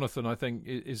mean, Jonathan, I think,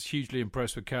 is hugely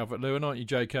impressed with Calvert-Lewin, aren't you,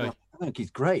 JK? Well, I think he's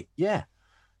great. Yeah.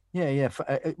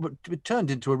 It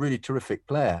turned into a really terrific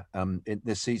player in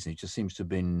this season. He just seems to have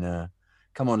been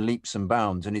come on leaps and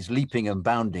bounds, and his leaping and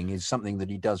bounding is something that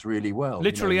he does really well.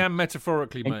 Literally and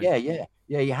metaphorically, mate. Yeah,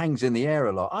 he hangs in the air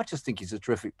a lot. I just think he's a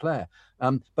terrific player.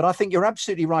 But I think you're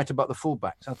absolutely right about the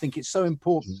fullbacks. I think it's so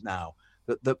important now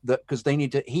that because they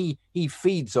need to. He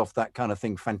feeds off that kind of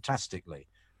thing fantastically.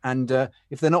 And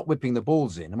if they're not whipping the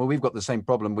balls in, we've got the same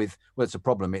problem with. Well, it's a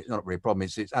problem. It's not really a problem.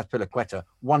 It's Azpilicueta,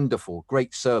 wonderful,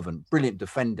 great servant, brilliant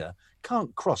defender,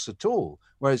 can't cross at all.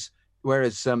 Whereas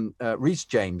Reece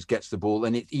James gets the ball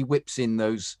and he whips in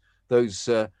those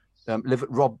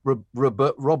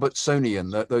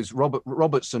Robertsonian, those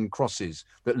Robertson crosses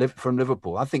that live from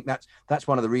Liverpool. I think that's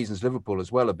one of the reasons Liverpool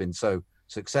as well have been so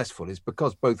successful, is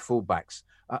because both fullbacks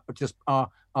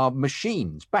are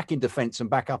machines, back in defence and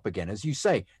back up again. As you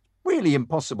say, really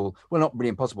impossible. Well, not really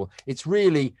impossible. It's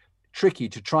really tricky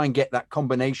to try and get that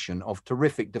combination of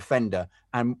terrific defender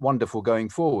and wonderful going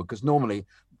forward, because normally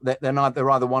they're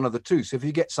either one of the two. So if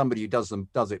you get somebody who does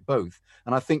it both,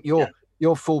 and I think your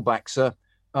fullbacks who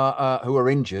are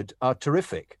injured are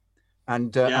terrific,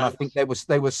 And I think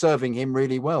they were serving him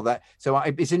really well.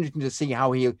 It's interesting to see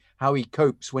how he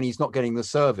copes when he's not getting the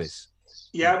service.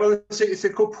 Yeah, well, it's a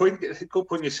good point. It's a good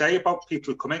point you say about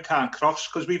people who come in can't cross,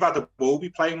 because we've had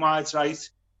Iwobi playing wide right,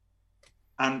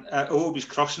 and Iwobi's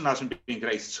crossing hasn't been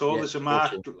great at all. There's a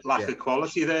marked lack of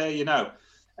quality there,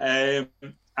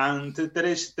 and there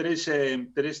is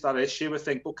that issue, I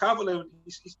think. But Calvert-Lewin,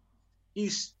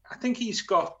 I think he's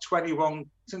got 21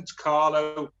 since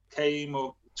Carlo came,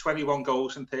 or 21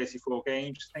 goals in 34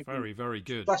 games. I think. Very, very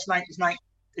good.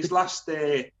 His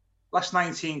last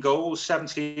 19 goals,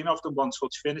 17 of them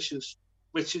one-touch finishes,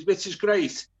 which is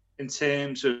great in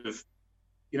terms of,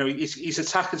 he's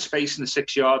attacking space in the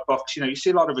 6-yard box. You see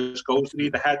a lot of his goals, they're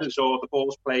either headers or the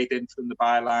ball's played in from the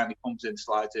byline. He comes in,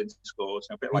 slides in, scores.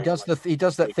 He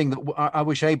does that thing that I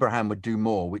wish Abraham would do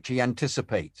more, which he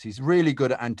anticipates. He's really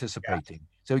good at anticipating. Yeah.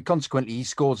 So consequently, he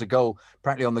scores a goal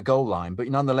practically on the goal line, but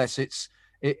nonetheless,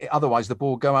 otherwise the ball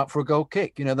will go out for a goal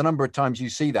kick. The number of times you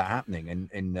see that happening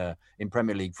in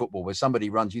Premier League football, where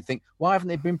somebody runs, you think, why haven't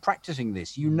they been practicing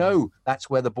this? That's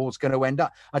where the ball's going to end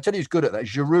up. I tell you, he's good at that.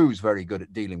 Giroud's very good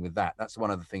at dealing with that. That's one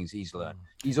of the things he's learned.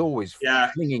 He's always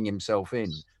flinging himself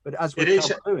in. But as with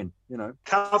Calvert-Lewin,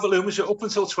 Calvert-Lewin was up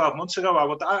until 12 months ago. I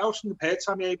was compared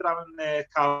Tammy Abraham and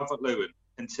Calvert-Lewin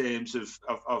in terms of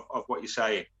what you're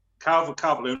saying.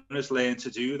 Calvert-Lewin has learned to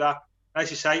do that. As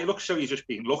you say, it looks so you're just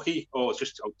being lucky, or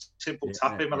just a simple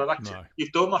tapping.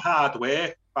 You've done the hard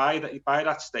work by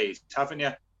that stage, haven't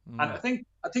you? And I think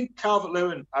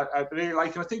Calvert-Lewin, I really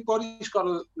like him. I think what he's got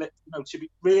to be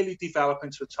really develop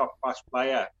into a top class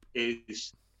player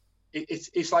is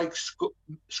it's like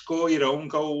score your own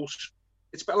goals.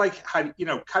 It's a bit like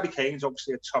Harry Kane's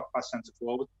obviously a top class centre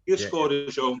forward. He'll score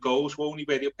his own goals, won't he?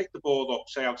 Where he'll pick the ball up,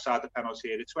 say outside the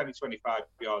penalty area, 20-25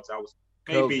 yards out.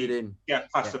 Maybe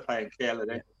get past the play and kill it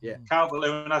in. Yeah.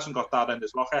 Calvert-Lewin hasn't got that in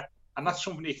his locker, and that's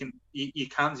something you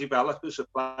can develop as a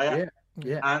player.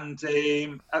 Yeah. And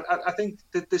I think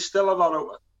that there's still a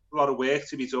lot of work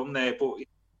to be done there. But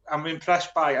I'm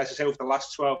impressed by, as I say, over the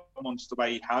last 12 months, the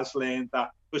way he has learned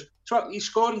that. Because he's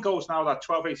scoring goals now that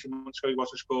 12-18 months ago he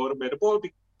wasn't scoring, where the ball would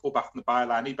be pulled back from the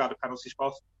byline. He'd had a penalty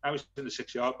spot. Now he's in the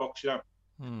 6-yard box,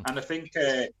 And I think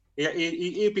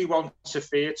he'd be one to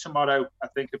fear tomorrow, I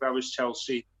think, if I was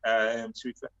Chelsea. And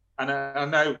I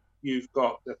know you've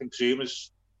got, I think,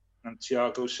 Zuma's and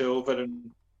Thiago Silva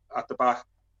and at the back.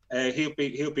 He'll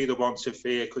be the one to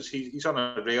fear, because he's on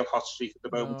a real hot streak at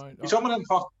the moment. He's on one of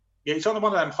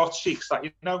them hot streaks that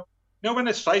when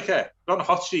a striker on a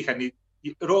hot streak and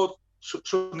it all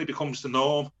suddenly becomes the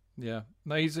norm. Yeah,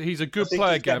 no, he's a good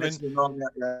player, Gavin.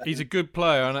 He's a good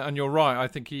player, and you're right. I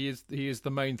think he is the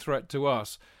main threat to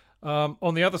us.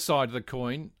 On the other side of the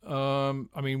coin, I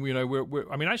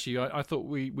thought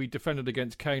we defended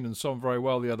against Kane and Son very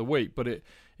well the other week, but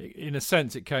in a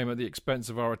sense it came at the expense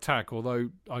of our attack. Although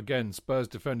again, Spurs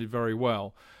defended very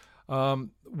well.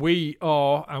 We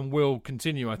are and will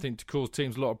continue, I think, to cause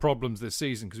teams a lot of problems this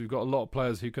season, because we've got a lot of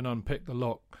players who can unpick the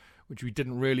lock, which we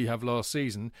didn't really have last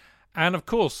season. And of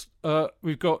course,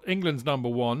 we've got England's number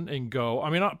one in goal. I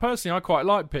mean, personally, I quite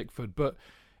like Pickford, but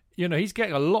he's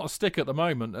getting a lot of stick at the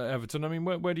moment at Everton. I mean,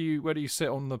 where do you sit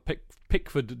on the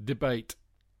Pickford debate?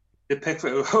 The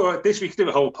Pickford. This we could do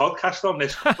a whole podcast on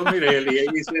this, couldn't we? Really,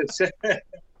 I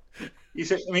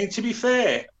mean, to be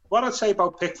fair, what I'd say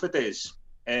about Pickford is,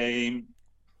 I've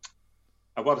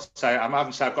got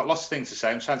lots of things to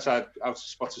say. I'm trying to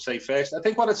decide what to say first. I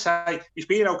think what I'd say, he's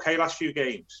been okay last few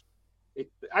games.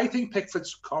 I think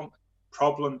Pickford's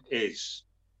problem is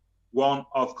one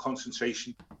of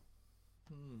concentration.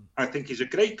 I think he's a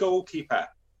great goalkeeper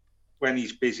when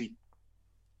he's busy.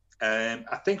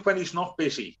 I think when he's not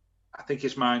busy, I think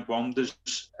his mind wanders.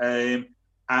 And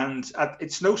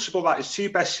it's noticeable that his two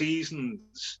best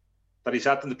seasons that he's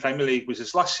had in the Premier League was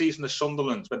his last season at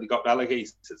Sunderland when they got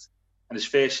relegated, and his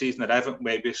first season at Everton,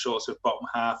 where he was sort of bottom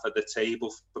half of the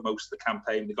table for most of the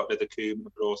campaign. They got rid of Koeman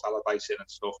and brought Allardyce in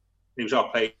and stuff. He was our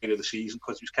player of the season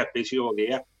because he was kept busy all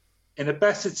year. In a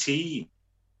better team,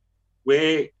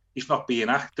 where he's not being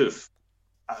active,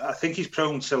 I think he's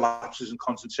prone to lapses in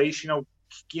concentration.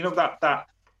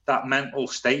 That mental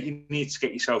state you need to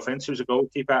get yourself into as a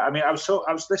goalkeeper. I mean, I was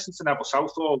listening to Neville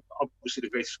Southall, obviously the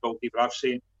greatest goalkeeper I've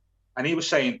seen, and he was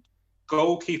saying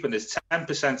goalkeeping is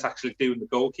 10% actually doing the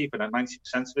goalkeeping and 90%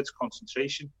 of it's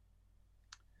concentration.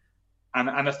 And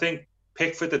I think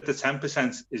Pickford at the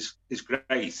 10% is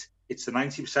great. It's the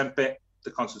 90% bit,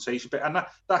 the concentration bit, and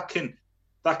that can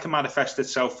manifest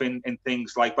itself in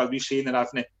things like, well, we've seen it,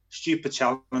 haven't it? Stupid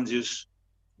challenges,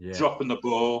 dropping the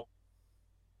ball,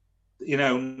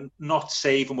 not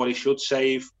saving what he should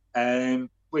save. Where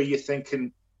you're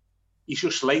thinking, he's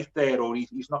just late there, or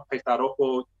he's not picked that up,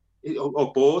 or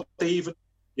bored even,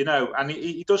 you know. And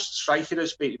he does strike it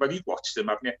as being, well, you've watched him,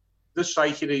 haven't you? He does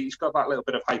strike it, he's got that little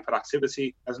bit of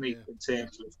hyperactivity, hasn't he, in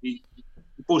terms of he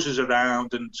buzzes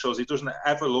around, and so he doesn't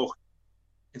ever look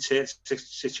in certain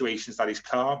situations that he's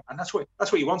calm, and that's what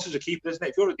you want as a keeper, isn't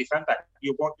it? If you're a defender,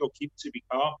 you want your keeper to be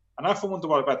calm, and I often wonder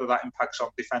whether that impacts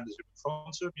on defenders in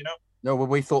front of him, you know. No, well,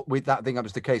 we thought I think that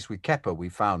was the case with Kepa. We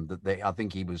found that I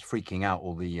think he was freaking out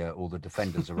all the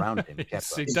defenders around him.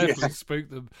 Yes, he definitely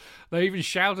spooked them. They even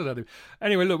shouted at him.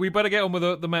 Anyway, look, we better get on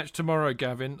with the match tomorrow,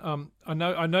 Gavin. I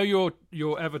know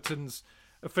you're Everton's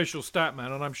official stat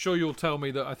man, and I'm sure you'll tell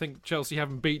me that I think Chelsea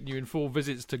haven't beaten you in 4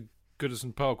 visits to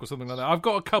Goodison Park or something like that. I've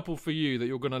got a couple for you that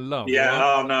you're going to love. Yeah,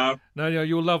 right? Oh no. No,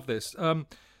 you'll love this.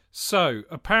 So,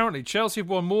 apparently, Chelsea have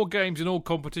won more games in all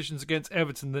competitions against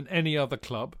Everton than any other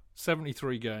club,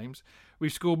 73 games.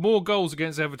 We've scored more goals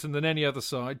against Everton than any other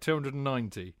side,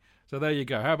 290. So there you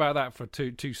go. How about that for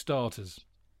two starters?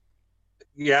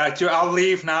 Yeah, I'll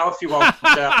leave now if you want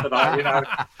after that. You know,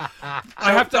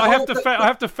 I have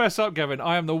to fess up, Gavin.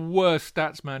 I am the worst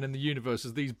stats man in the universe,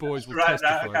 as these boys will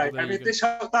testify. Right, okay. I mean,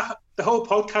 the whole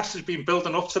podcast has been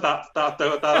building up to that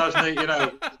hasn't it? You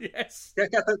know. Yes.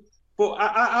 But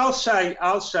I'll say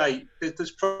that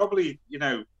there's probably, you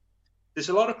know, there's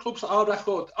a lot of clubs. Our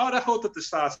record at the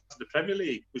start of the Premier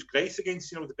League was great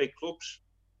against, you know, the big clubs,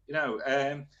 you know.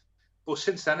 But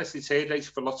since then it's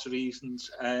deteriorated for lots of reasons.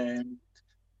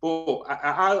 But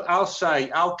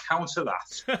I'll counter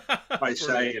that by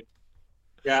saying,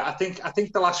 yeah, I think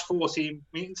the last 14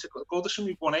 meetings at Goodison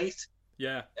we've won 8.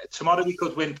 Yeah. Tomorrow we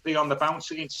could win 3 on the bounce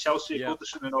against Chelsea at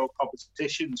Goodison in all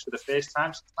competitions for the first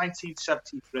time since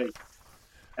 1973.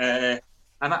 And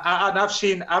I've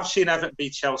seen Everton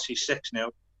beat Chelsea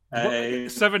 6-0.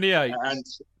 78. And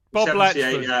Bob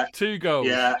 78, Latchford, 2 goals.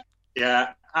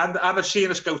 Yeah. And I've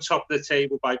seen us go top of the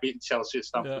table by beating Chelsea at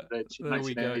Stamford Bridge in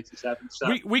 1987.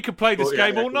 So, we could play this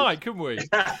game all night, couldn't we?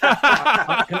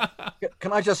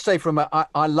 Can I just say,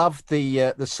 I loved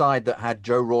the side that had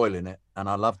Joe Royle in it, and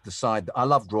I loved the side. I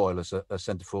loved Royle as a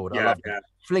centre forward. I loved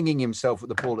flinging himself at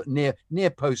the ball at near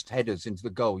post headers into the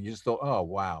goal. You just thought, oh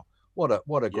wow, what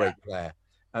a great player.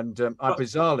 And I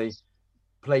bizarrely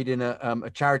played in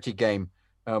a charity game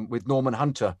with Norman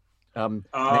Hunter. Me.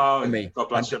 God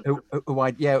bless him.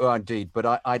 Indeed.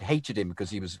 But I'd hated him because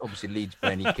he was obviously Leeds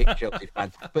player and he kicked Chelsea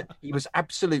fans. But he was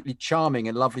absolutely charming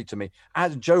and lovely to me.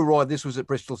 As Joe Roy, this was at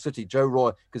Bristol City. Joe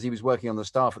Roy, because he was working on the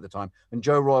staff at the time, and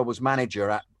Joe Roy was manager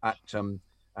at I can't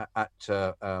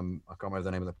remember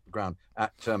the name of the ground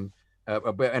at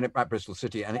Bristol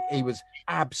City, and he was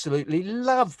absolutely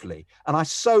lovely. And I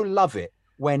so love it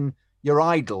when your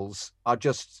idols are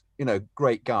just, you know,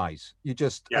 great guys. You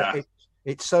just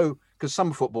it's so, because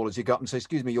some footballers you go up and say,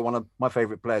 excuse me, you're one of my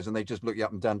favourite players, and they just look you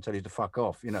up and down and tell you to fuck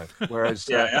off, you know. Whereas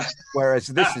whereas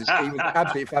he was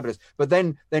absolutely fabulous. But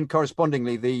then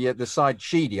correspondingly, the side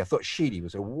Sheedy, I thought Sheedy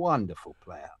was a wonderful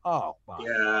player. Oh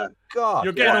my God.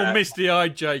 You're getting all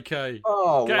misty-eyed, JK.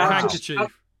 Oh, get a handkerchief.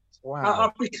 Wow.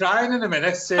 I'll be crying in a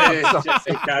minute to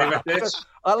with this.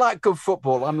 I like good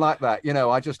football. I'm like that, you know.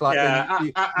 I just like.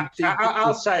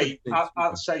 I'll say that.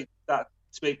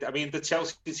 I mean, the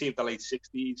Chelsea team, the late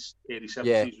 60s, early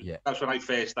 70s. That's when I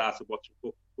first started watching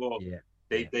football. Yeah.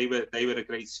 They were a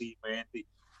great team, weren't they?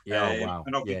 Wow.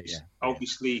 And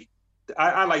obviously,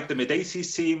 I like the mid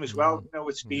 80s team as well. You know,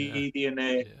 with Speedy and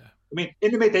I mean,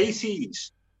 in the mid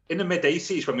 80s, when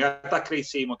we had that great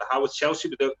team under Howard, Chelsea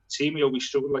were the team we always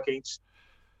struggled against.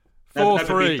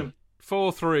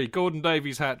 4-3. Gordon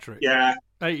Davies hat trick. Yeah.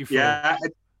 84.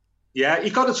 Yeah, he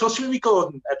got in touch with me,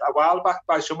 Gordon, a while back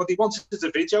by somebody. He wanted the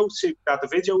video of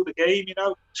the game, you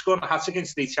know, scoring a hat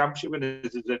against the championship, and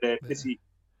it's a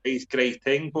great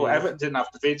thing. But Everton didn't have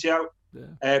the video.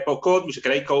 Yeah. But Gordon was a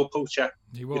great goal poacher.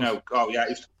 He was. You know,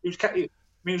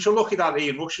 he was lucky that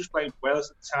Ian Rush was playing for Wales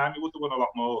at the time. He would have won a lot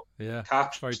more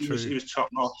caps. Very He true. was top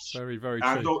notch. Very, very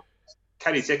and true.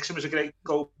 Kenny Dixon was a great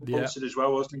goal poacher as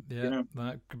well, wasn't he? Yeah, you know?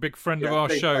 A big friend of our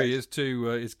show he is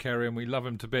too. Is Kerry, and we love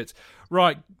him to bits.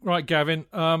 Right, Gavin.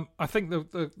 I think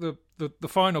the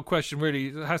final question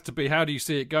really has to be: how do you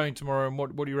see it going tomorrow, and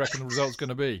what do you reckon the result's going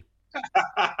to be?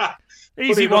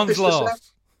 Easy ones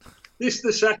last. This is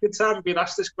the second time I've been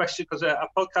asked this question because a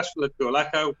podcast full of Goal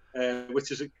Echo,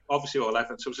 which is obviously all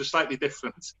Everton, so it's a slightly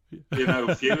different, view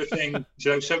of things.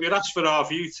 You know, so we're asked for our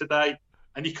view today.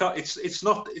 And you can't. It's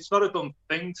not a dumb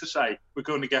thing to say. We're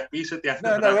going to get beat at the end.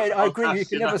 No, I agree. You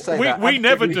can never say that. We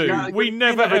never do. We're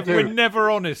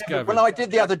never honest, Gavin. Well, I did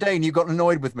the other day, and you got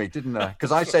annoyed with me, didn't I?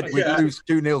 Because I said we'd lose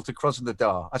 2-0 to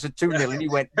Krasnodar. I said 2-0, and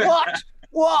you went, "What?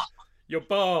 What?" You're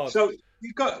barred. So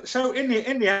you've got so in the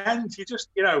end, you just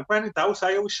when in doubt,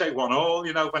 I always say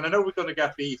 1-1. When I know we're going to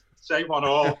get beat, say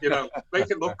 1-1.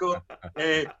 Make it look good.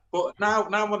 But now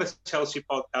I'm on a Chelsea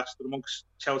podcast amongst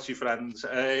Chelsea friends.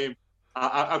 I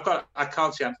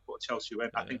can't see anything but Chelsea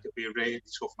win. I think it'd be a really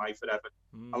tough night for Everton.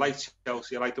 I like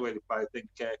Chelsea. I like the way they play. I think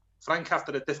Frank,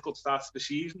 after a difficult start to the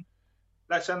season,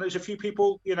 there's a few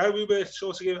people, we were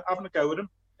sort of having a go with him.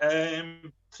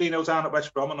 3-0 down at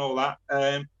West Brom and all that.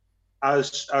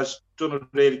 Has done a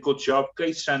really good job.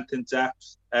 Great strength in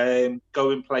depth,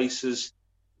 going places,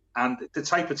 and the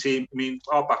type of team. I mean,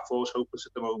 our back four is hopeless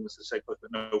at the moment, to say, but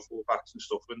no full-backs and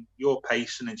stuff. And your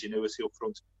pace and ingenuity up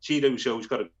front. Chido's always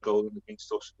got a goal in against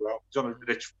us as well. He's on a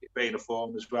rich vein of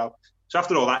form as well. So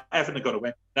after all that, Everton are going to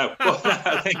win. No, but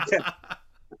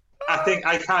I think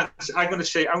I can't. I'm going to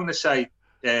say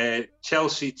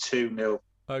Chelsea 2-0.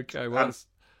 Okay, well,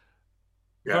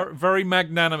 very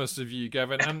magnanimous of you,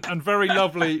 Gavin, and very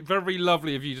lovely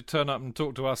of you to turn up and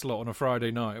talk to us a lot on a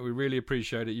Friday night. We really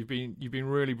appreciate it. You've been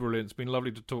really brilliant. It's been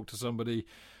lovely to talk to somebody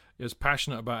as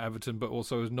passionate about Everton, but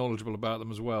also as knowledgeable about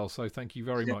them as well. So thank you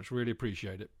very much. Really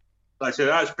appreciate it. Like I said,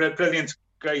 that was brilliant.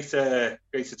 Great to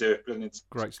do it. Brilliant.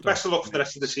 Great stuff. Best of luck for the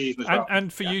rest of the season as well.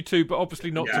 And for you too, but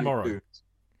obviously not tomorrow.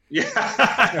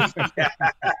 Yeah.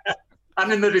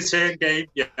 And in the return game,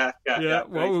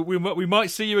 well, we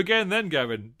might see you again then,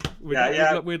 Gavin.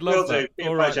 We'd love that.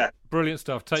 All right, pleasure. Brilliant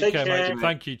stuff. Take care, mate.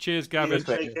 Thank you. Cheers, Gavin.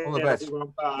 All the best.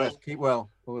 Keep well.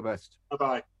 All the best.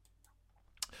 Bye-bye.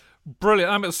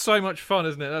 Brilliant. It's so much fun,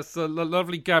 isn't it? That's the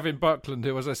lovely Gavin Buckland,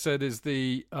 who, as I said, is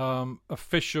the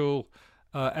official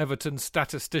Everton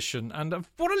statistician. And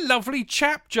what a lovely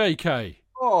chap, JK.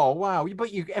 Oh, wow.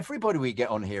 But everybody we get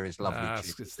on here is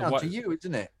lovely. It's down to you,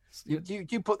 isn't it? Do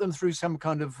you put them through some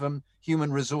kind of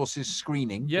human resources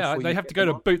screening? Yeah, they have to go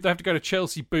to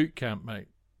Chelsea boot camp, mate.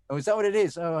 Oh, is that what it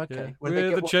is? Oh, okay. Yeah.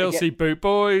 We're the Chelsea boot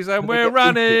boys, and we're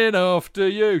running after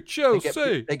you,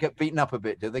 Chelsea. They get beaten up a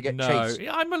bit, do they? Get chased?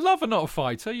 No, I'm a lover, not a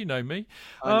fighter. You know me.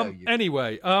 I know you.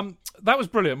 Anyway, that was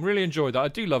brilliant. Really enjoyed that. I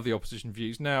do love the opposition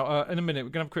views. Now, in a minute, we're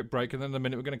going to have a quick break, and then in a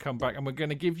minute, we're going to come back, and we're going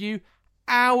to give you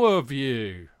our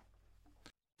view.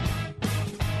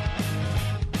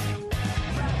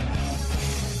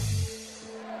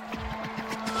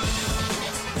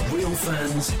 Real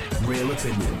fans, real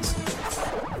opinions.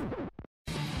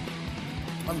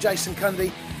 I'm Jason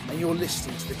Cundy, and you're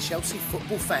listening to the Chelsea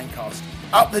Football Fancast.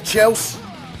 Up the Chelsea!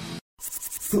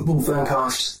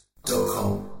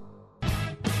 Footballfancast.com.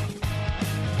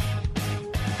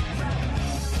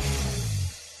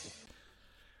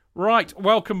 Right,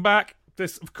 welcome back.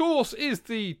 This, of course, is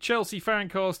the Chelsea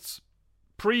Fancast's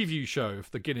preview show, if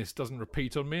the Guinness doesn't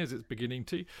repeat on me as it's beginning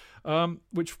to,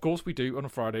 which of course we do on a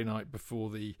Friday night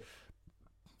before the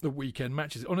weekend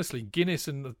matches. Honestly, Guinness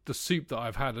and the soup that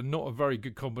I've had are not a very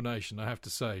good combination, I have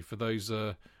to say. For those who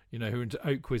are into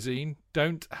haute cuisine,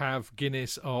 don't have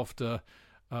Guinness after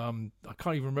I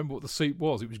can't even remember what the soup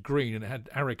was. It was green and it had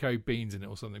haricot beans in it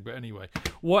or something, but anyway,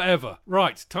 whatever.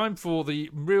 Right, time for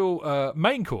the real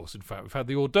main course. In fact, we've had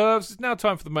the hors d'oeuvres. It's now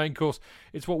time for the main course.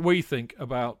 It's what we think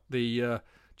about the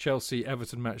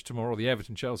Chelsea-Everton match tomorrow, or the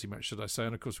Everton-Chelsea match, should I say.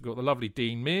 And, of course, we've got the lovely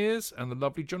Dean Mears and the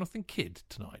lovely Jonathan Kidd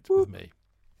tonight with me.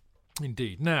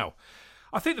 Indeed. Now,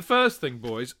 I think the first thing,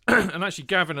 boys, and actually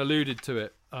Gavin alluded to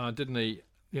it, didn't he?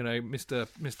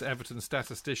 Mr. Everton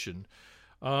statistician.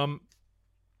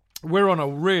 We're on a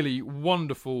really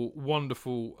wonderful run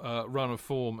of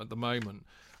form at the moment.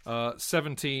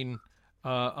 17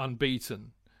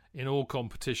 unbeaten in all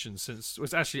competitions since.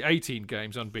 It's actually 18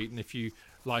 games unbeaten if you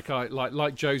like Jose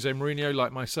Mourinho,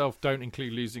 like myself, don't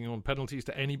include losing on penalties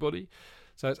to anybody.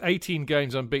 So it's 18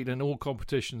 games unbeaten in all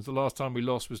competitions. The last time we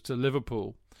lost was to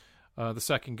Liverpool, the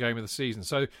second game of the season.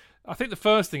 So I think the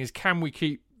first thing is, can we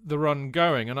keep the run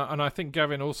going? And I think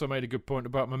Gavin also made a good point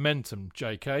about momentum,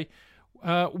 JK.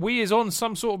 We is on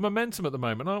some sort of momentum at the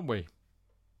moment, aren't we?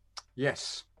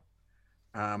 Yes.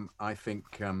 I think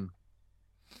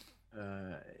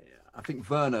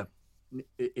Werner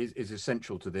is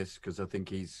essential to this, because I think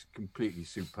he's completely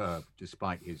superb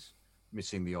despite his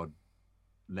missing the odd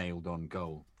nailed-on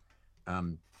goal.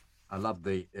 I love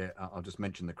I'll just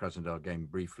mention the Krasnodar game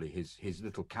briefly. His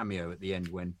little cameo at the end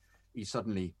when he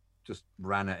suddenly just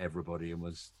ran at everybody and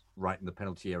was right in the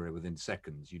penalty area within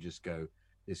seconds. You just go,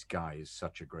 this guy is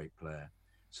such a great player.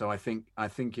 So I think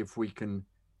if we can,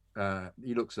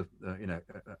 he looks a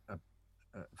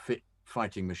fit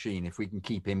fighting machine. If we can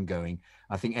keep him going,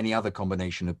 I think any other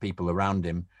combination of people around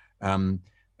him,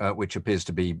 which appears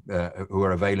to be who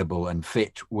are available and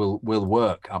fit, will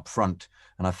work up front.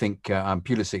 And I think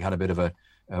Pulisic had a bit of a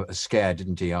scare,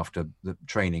 didn't he, after the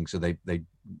training? So they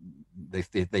I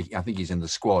think he's in the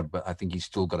squad, but I think he's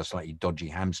still got a slightly dodgy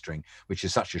hamstring, which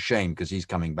is such a shame because he's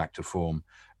coming back to form.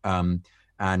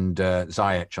 And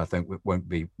Ziyech, I think,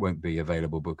 won't be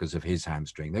available because of his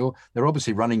hamstring. They're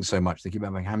obviously running so much; they keep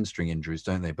having hamstring injuries,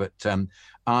 don't they? But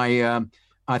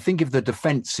I think if the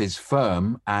defence is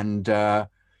firm, and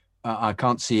I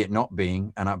can't see it not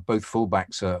being, and both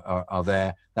fullbacks are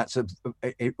there, that's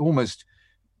almost.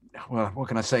 Well, what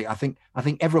can I say? I think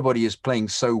everybody is playing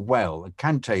so well.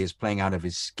 Kante is playing out of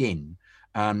his skin.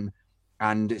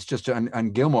 And it's just,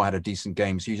 and Gilmour had a decent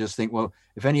game. So you just think, well,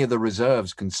 if any of the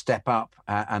reserves can step up,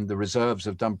 and the reserves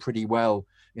have done pretty well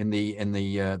in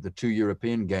the 2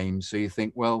 European games. So you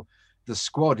think, well, the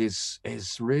squad is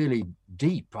really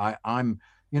deep. My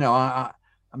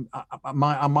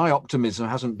optimism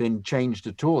hasn't been changed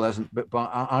at all, hasn't. But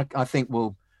I think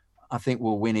we'll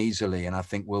win easily, and I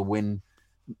think we'll win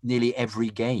nearly every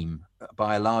game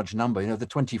by a large number. The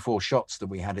 24 shots that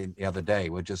we had the other day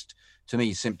were just, to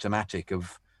me, symptomatic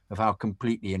of how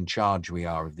completely in charge we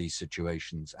are of these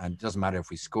situations. And it doesn't matter if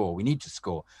we score, we need to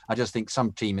score. I just think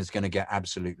some team is going to get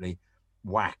absolutely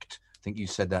whacked. I think you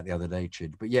said that the other day,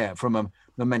 Chid. But yeah, from a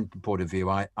momentum point of view,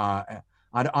 I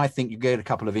think you get a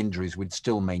couple of injuries, we'd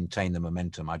still maintain the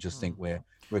momentum. I just think we're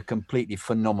completely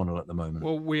phenomenal at the moment.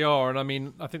 Well, we are, and I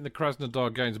mean, I think the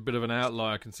Krasnodar game's a bit of an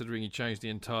outlier considering he changed the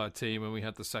entire team and we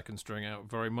had the second string out,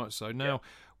 very much so. Now,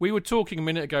 we were talking a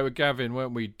minute ago with Gavin,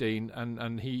 weren't we, Dean?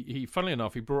 And he funnily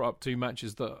enough, he brought up two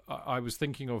matches that I was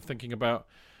thinking about,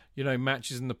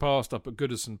 matches in the past up at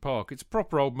Goodison Park. It's a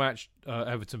proper old match,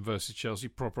 Everton versus Chelsea,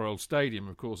 proper old stadium,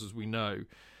 of course, as we know.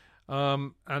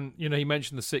 And he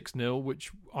mentioned the 6-0, which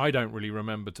I don't really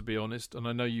remember, to be honest, and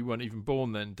I know you weren't even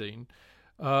born then, Dean.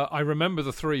 I remember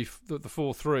the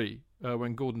 4-3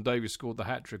 when Gordon Davies scored the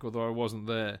hat-trick, although I wasn't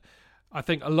there. I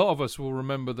think a lot of us will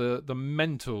remember the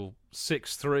mental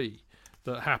 6-3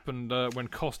 that happened when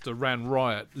Costa ran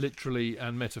riot, literally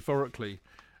and metaphorically,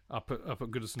 up at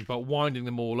Goodison Park, winding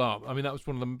them all up. I mean, that was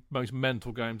one of the most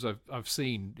mental games I've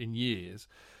seen in years.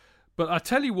 But I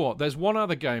tell you what, there's one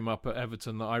other game up at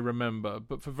Everton that I remember,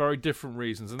 but for very different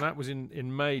reasons, and that was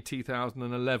in May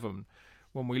 2011,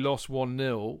 when we lost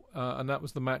 1-0, and that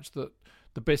was the match that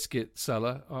the biscuit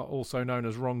seller, also known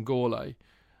as Ron Gourlay,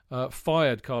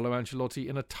 fired Carlo Ancelotti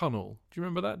in a tunnel. Do you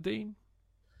remember that, Dean?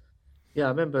 Yeah, I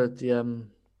remember the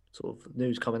sort of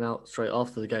news coming out straight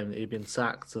after the game that he'd been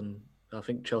sacked, and I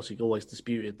think Chelsea always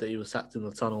disputed that he was sacked in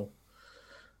the tunnel.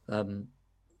 But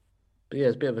yeah,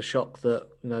 it's a bit of a shock that,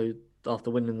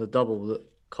 after winning the double, that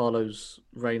Carlo's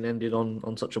reign ended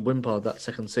on such a whimper that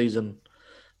second season.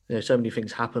 So many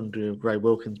things happened with Ray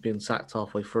Wilkins being sacked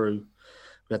halfway through.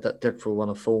 We had that dreadful run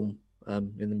of form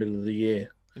in the middle of the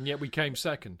year. And yet we came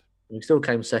second. We still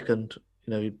came second.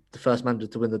 The first manager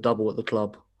to win the double at the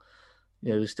club.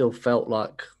 We still felt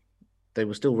like they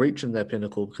were still reaching their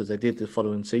pinnacle because they did the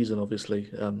following season, obviously,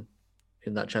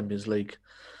 in that Champions League.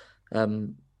 Not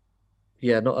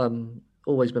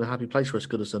always been a happy place for us,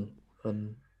 Goodison.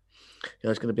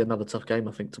 It's going to be another tough game,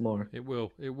 I think, tomorrow. It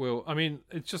will. I mean,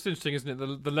 it's just interesting, isn't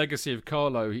it? The legacy of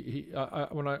We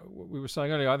were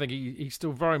saying earlier, I think he's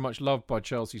still very much loved by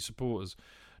Chelsea supporters,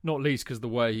 not least because of the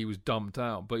way he was dumped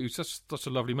out. But he was just such a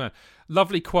lovely man.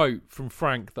 Lovely quote from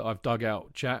Frank that I've dug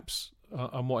out, chaps,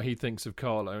 on what he thinks of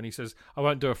Carlo. And he says, I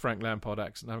won't do a Frank Lampard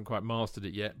accent, I haven't quite mastered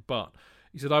it yet, but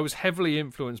he said, I was heavily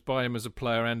influenced by him as a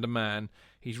player and a man.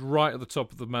 He's right at the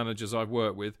top of the managers I've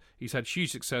worked with. He's had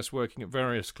huge success working at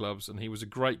various clubs, and he was a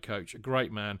great coach, a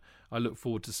great man. I look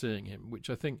forward to seeing him, which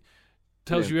I think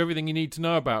tells you everything you need to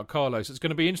know about Carlos. It's going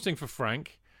to be interesting for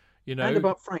Frank. And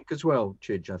about Frank as well,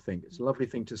 Chidge, I think. It's a lovely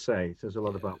thing to say. It says a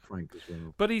lot about Frank as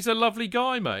well. But he's a lovely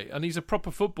guy, mate, and he's a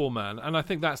proper football man, and I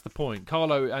think that's the point.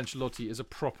 Carlo Ancelotti is a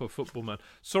proper football man.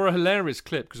 Saw a hilarious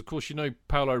clip, because, of course,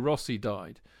 Paolo Rossi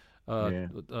died. I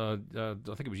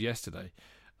think it was yesterday.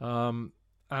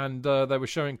 And they were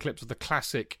showing clips of the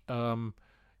classic,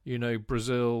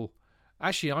 Brazil.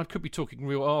 Actually, I could be talking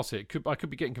real arse here. I could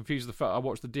be getting confused with the fact I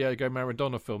watched the Diego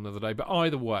Maradona film the other day. But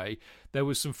either way, there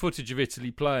was some footage of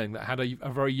Italy playing that had a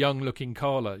very young-looking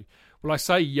Carlo. Well, I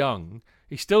say young.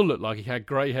 He still looked like he had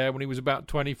grey hair when he was about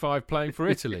 25 playing for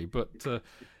Italy. But he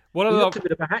looked a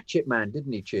bit of a hatchet man,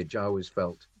 didn't he, Chidge? I always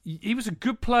felt. He was a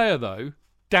good player, though.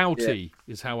 Doughty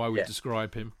is how I would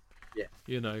describe him. Yeah.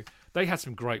 They had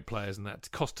some great players in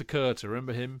that. Costa Curta,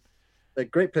 remember him? They're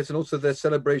great players, and also their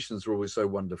celebrations were always so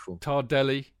wonderful.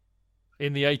 Tardelli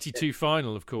in the 82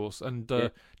 final, of course, and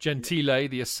Gentile,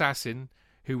 the assassin,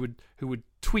 who would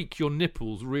tweak your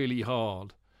nipples really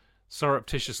hard.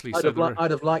 surreptitiously I'd said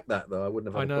have liked that, though. I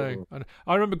wouldn't have I had a know. problem.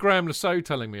 I remember Graham Lasso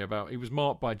telling me about. He was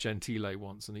marked by Gentile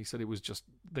once, and he said it was just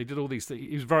they did all these things.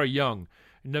 He was very young,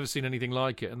 he'd never seen anything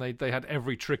like it, and they had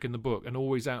every trick in the book, and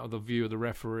always out of the view of the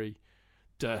referee.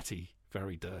 Dirty,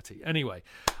 very dirty. Anyway,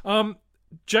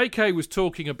 JK was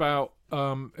talking about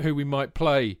who we might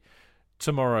play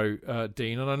tomorrow,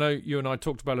 Dean, and I know you and I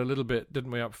talked about it a little bit,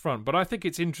 didn't we, up front? But I think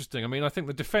it's interesting. I mean, I think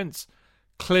the defence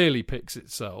clearly picks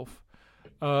itself.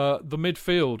 The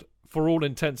midfield, for all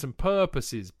intents and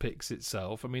purposes, picks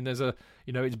itself. I mean, there's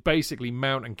it's basically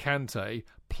Mount and Kante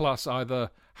plus either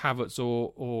Havertz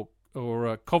or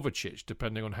Kovacic,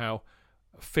 depending on how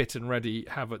fit and ready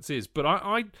Havertz is. But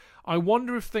I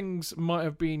wonder if things might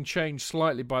have been changed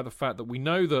slightly by the fact that we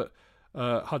know that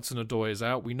Hudson-Odoi is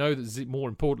out. We know that more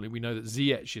importantly, we know that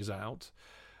Ziyech is out,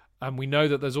 and we know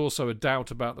that there's also a doubt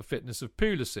about the fitness of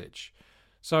Pulisic.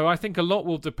 So I think a lot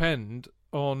will depend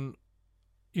on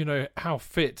how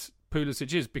fit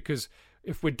Pulisic is, because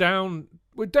if we're down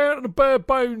to the bare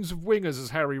bones of wingers,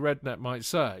 as Harry Redknapp might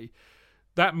say,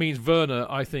 that means Werner,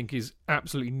 I think, is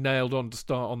absolutely nailed on to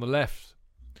start on the left.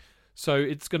 So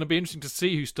it's going to be interesting to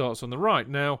see who starts on the right.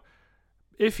 Now,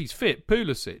 if he's fit,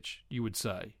 Pulisic, you would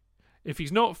say. If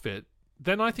he's not fit,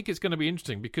 then I think it's going to be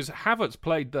interesting, because Havertz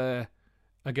played there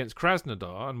against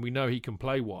Krasnodar, and we know he can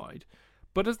play wide.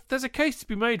 But there's a case to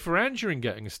be made for Anjorin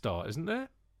getting a start, isn't there?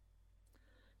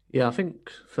 Yeah, I think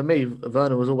for me,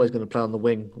 Werner was always going to play on the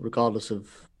wing, regardless of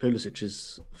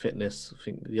Pulisic's fitness. I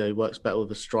think he works better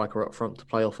with a striker up front to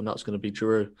play off, and that's going to be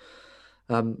Giroud.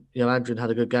 Anjorin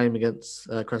had a good game against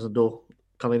Krasnodar,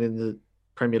 coming in the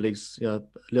Premier League's a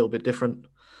little bit different.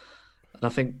 And I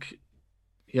think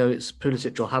it's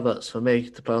Pulisic or Havertz for me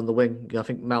to play on the wing. I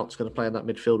think Mount's going to play in that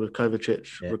midfield with Kovacic,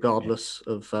 regardless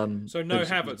of. So no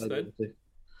Havertz then.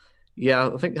 Yeah,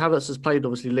 I think Havertz has played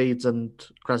obviously Leeds and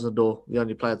Krasnodar, the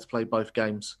only player to play both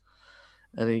games,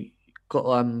 and he got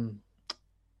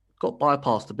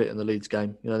bypassed a bit in the Leeds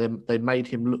game. They made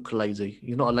him look lazy.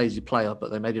 He's not a lazy player,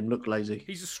 but they made him look lazy.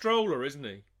 He's a stroller, isn't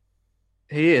he?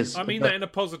 He is. I mean that in a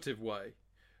positive way,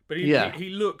 but he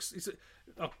looks.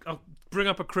 I'll bring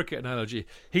up a cricket analogy.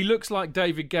 He looks like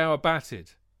David Gower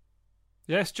batted.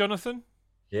 Yes, Jonathan.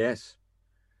 Yes.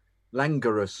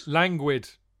 Languorous.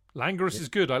 Languorous is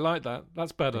good. I like that.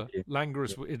 That's better.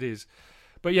 Languorous it is.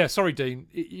 But yeah, sorry, Dean.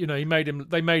 They made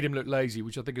him look lazy,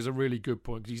 which I think is a really good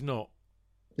point, because he's not.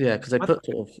 Yeah, because they put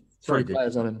sort of three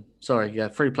players on him.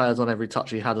 Three players on every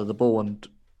touch he had of the ball, and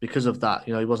because of that,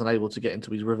 he wasn't able to get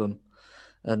into his rhythm.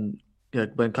 And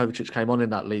when Kovacic came on in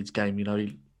that Leeds game,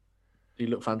 he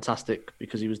looked fantastic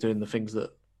because he was doing the things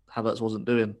that Havertz wasn't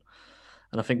doing.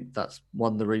 And I think that's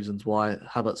one of the reasons why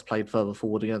Havertz played further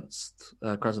forward against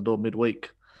Krasnodar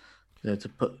midweek. To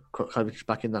put Kovacic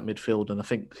back in that midfield, and I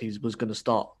think he was going to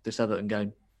start this Everton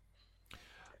game.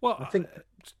 Well, I think.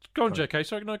 Go on, JK.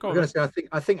 Sorry, no, go on. I'm going to say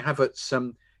I think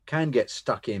Havertz can get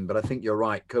stuck in, but I think you're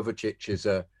right. Kovacic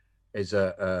is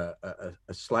a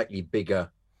slightly bigger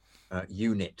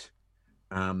unit,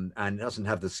 and doesn't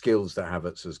have the skills that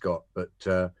Havertz has got, but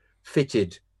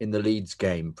fitted in the Leeds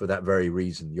game for that very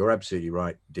reason. You're absolutely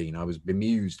right, Dean. I was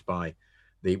bemused by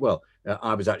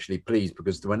I was actually pleased,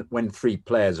 because when three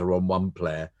players are on one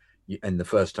player in the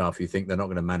first half, you think they're not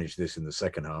going to manage this in the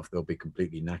second half. They'll be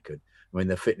completely knackered. I mean,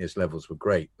 their fitness levels were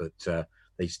great, but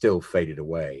they still faded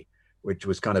away, which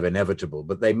was kind of inevitable.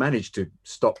 But they managed to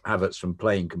stop Havertz from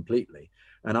playing completely.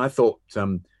 And I thought,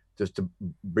 just to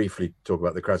briefly talk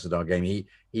about the Krasnodar game,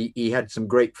 he had some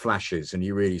great flashes, and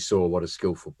you really saw what a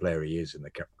skillful player he is in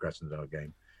the Krasnodar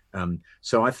game.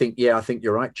 So I think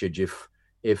you're right, Chidge.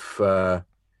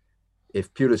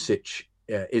 If Pulisic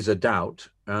is a doubt,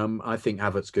 I think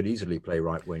Havertz could easily play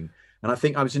right wing. And I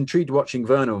think I was intrigued watching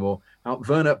Werner more.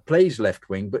 Werner plays left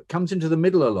wing, but comes into the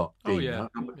middle a lot. Oh, Dean. yeah.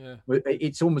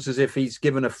 It's almost as if he's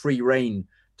given a free rein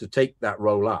to take that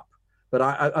role up. But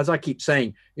as I keep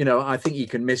saying, I think he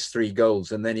can miss 3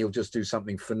 goals, and then he'll just do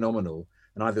something phenomenal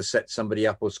and either set somebody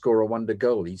up or score a wonder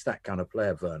goal. He's that kind of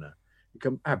player, Werner.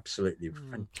 Become absolutely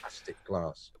fantastic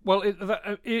class. Well,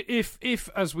 if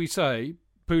as we say,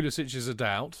 Pulisic is a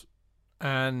doubt,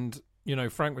 and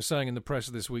Frank was saying in the press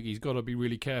this week he's got to be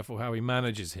really careful how he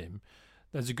manages him.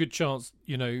 There's a good chance,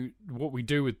 what we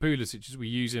do with Pulisic is we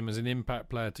use him as an impact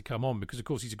player to come on, because of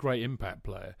course he's a great impact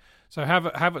player. So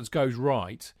Havertz goes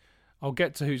right. I'll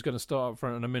get to who's going to start up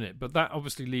front in a minute, but that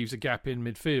obviously leaves a gap in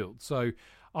midfield. So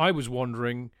I was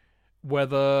wondering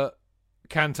whether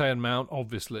Kante and Mount,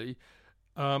 obviously.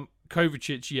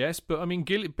 Kovacic, yes, but I mean,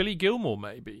 Billy Gilmour,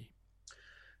 maybe.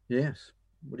 Yes.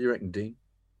 What do you reckon, Dean?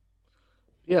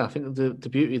 Yeah, I think the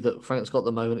beauty that Frank's got at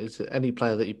the moment is that any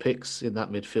player that he picks in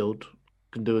that midfield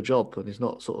can do a job, and he's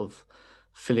not sort of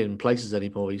filling in places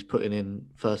anymore. He's putting in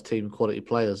first team quality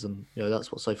players, and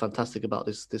that's what's so fantastic about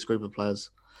this group of players.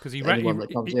 Because he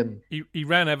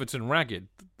ran Everton ragged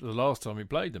the last time he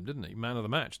played them, didn't he? Man of the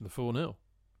match in the 4-0.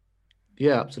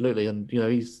 Yeah, absolutely, and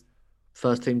he's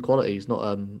first team quality. He's not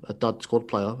a dud squad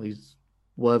player. He's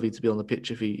worthy to be on the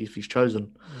pitch if he's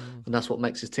chosen, and that's what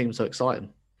makes his team so exciting.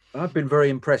 I've been very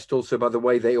impressed also by the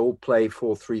way they all play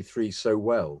 4-3-3 so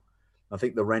well. I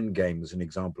think the Rennes game was an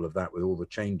example of that with all the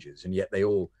changes, and yet they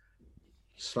all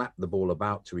slap the ball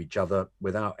about to each other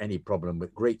without any problem,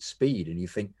 with great speed. And you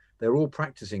think they're all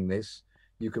practicing this.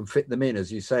 You can fit them in,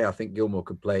 as you say. I think Gilmour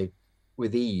could play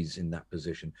with ease in that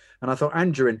position. And I thought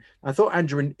Anjorin, I thought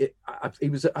he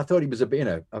was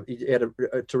he had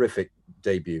a terrific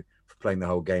debut for playing the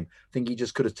whole game. I think he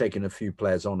just could have taken a few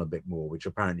players on a bit more, which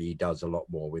apparently he does a lot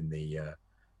more in the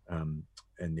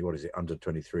under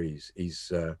 23s.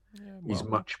 He's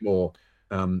much more.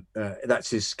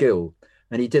 That's his skill,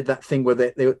 and he did that thing where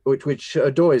which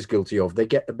Odoi is guilty of. They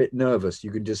get a bit nervous. You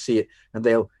can just see it, and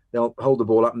they'll hold the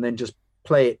ball up and then just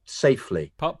play it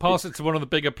safely. Pass it to one of the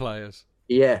bigger players.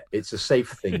 Yeah, it's a safe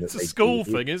thing. It's a school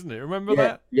thing, isn't it? Remember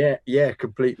that? Yeah,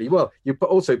 completely. Well, you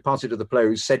also pass it to the player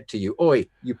who said to you, "Oi,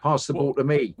 you pass the ball to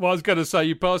me." Well, I was going to say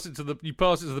you pass it to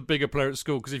the bigger player at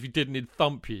school, because if you didn't, he'd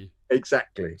thump you.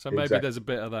 Exactly. So maybe there's a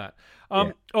bit of that.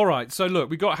 All right. So look,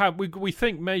 we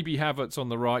think maybe Havertz on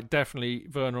the right, definitely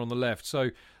Werner on the left. So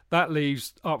that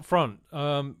leaves up front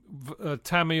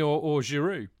Tammy or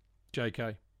Giroud.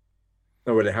 JK.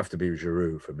 Oh, well, it have to be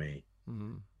Giroud for me.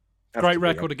 Mm-hmm. Great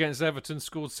record against Everton.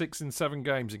 Scored 6 in 7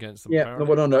 games against them. Yeah.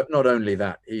 Well, not only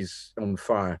that, he's on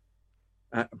fire,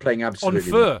 playing absolutely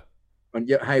on fire. And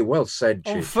yeah, hey, well said,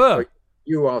 on fire.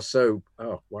 You are so.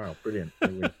 Oh wow, brilliant.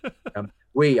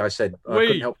 I said, I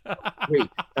couldn't help.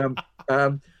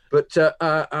 But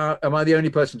am I the only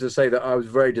person to say that I was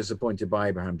very disappointed by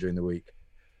Abraham during the week?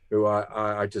 Who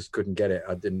I just couldn't get it.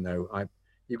 I didn't know.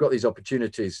 You've got these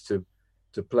opportunities to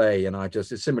play, and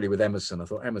similarly with Emerson. I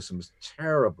thought Emerson was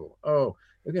terrible. Oh,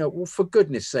 well, for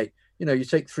goodness sake, you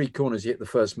take 3 corners, you hit the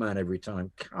first man every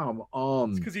time. Come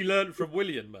on. It's because he learned from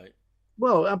Willian, mate.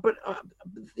 Well, but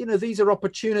these are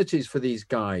opportunities for these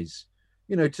guys,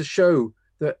 to show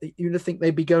that think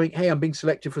they'd be going, hey, I'm being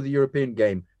selected for the European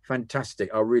game. Fantastic.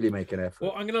 I'll really make an effort.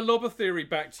 Well, I'm going to lob a theory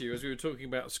back to you as we were talking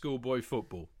about schoolboy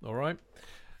football. All right.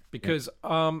 Because,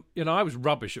 I was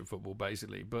rubbish at football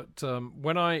basically. But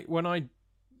when I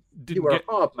didn't you were a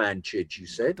hard man, Chidge, you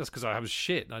said. That's because I was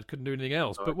shit and I couldn't do anything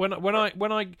else. But when I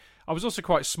was also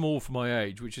quite small for my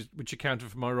age, which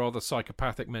accounted for my rather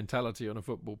psychopathic mentality on a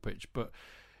football pitch. But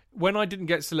when I didn't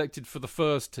get selected for the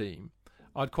first team,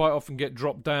 I'd quite often get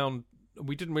dropped down.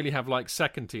 We didn't really have like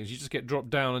second teams. You just get dropped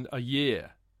down a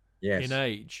year in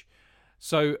age.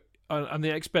 So, and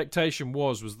the expectation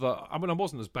was that I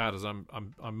wasn't as bad as I'm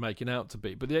making out to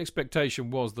be, but the expectation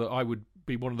was that I would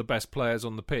be one of the best players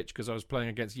on the pitch because I was playing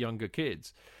against younger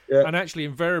kids. Yeah. And actually,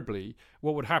 invariably,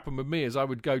 what would happen with me is I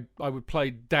would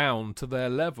play down to their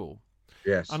level.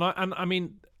 Yes. And I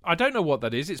mean, I don't know what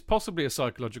that is. It's possibly a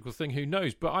psychological thing. Who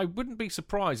knows? But I wouldn't be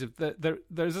surprised if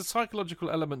there's a psychological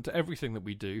element to everything that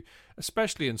we do,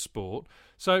 especially in sport.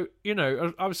 So,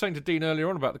 I was saying to Dean earlier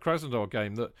on about the Krasnodar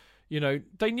game that,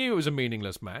 they knew it was a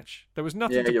meaningless match. There was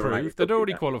nothing to prove. Right. They'd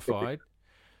already qualified.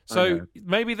 So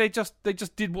maybe they just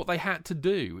did what they had to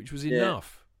do, which was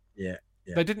enough. Yeah.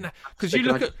 They didn't, because you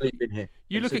look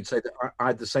at say that I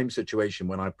had the same situation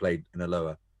when I played in a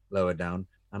lower down,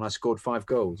 and I scored 5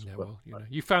 goals. Yeah, well,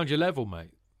 you found your level,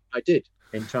 mate. I did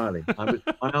entirely. I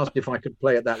asked if I could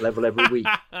play at that level every week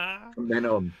from then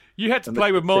on. You had to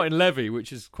play with Martin Levy,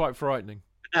 which is quite frightening.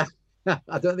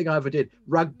 I don't think I ever did.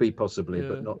 Rugby possibly,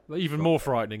 but not even more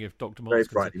frightening if Dr. Martin. Very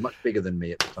frightening, much bigger than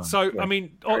me at the time. So I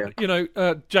mean,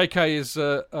 JK is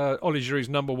Ollie Giroud's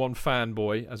number 1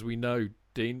 fanboy, as we know.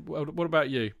 Dean, what about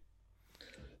you?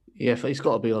 Yeah, he's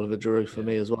got to be Oliver Giroud for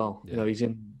me as well. Yeah. He's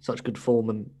in such good form,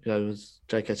 and as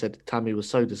JK said, Tammy was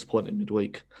so disappointed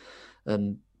midweek,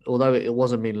 and although it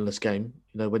was a meaningless game,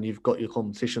 when you've got your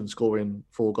competition scoring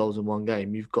 4 goals in 1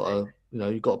 game, you've got to.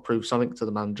 You've got to prove something to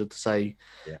the manager to say,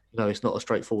 it's not a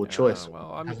straightforward choice.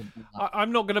 Well,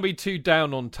 I'm not going to be too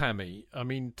down on Tammy. I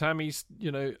mean, Tammy's,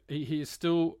 he is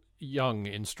still young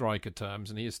in striker terms,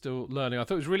 and he is still learning. I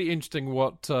thought it was really interesting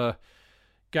what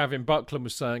Gavin Buckland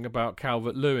was saying about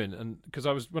Calvert-Lewin, and because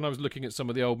when I was looking at some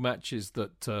of the old matches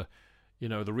that, the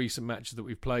recent matches that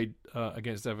we've played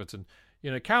against Everton,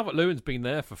 Calvert-Lewin's been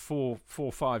there for 4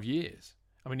 or 5 years.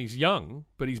 I mean, he's young,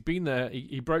 but he's been there.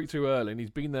 He broke through early, and he's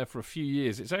been there for a few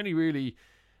years. It's only really,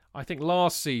 I think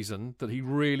last season that he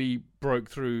really broke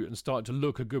through and started to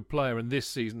look a good player, and this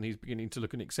season he's beginning to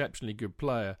look an exceptionally good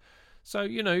player. So,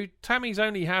 Tammy's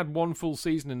only had one full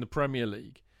season in the Premier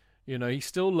League. He's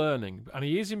still learning, and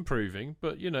he is improving,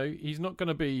 but, he's not going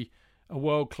to be a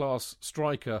world-class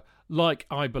striker like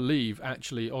I believe,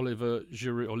 actually, Olivier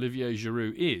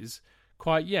Giroud is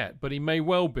quite yet, but he may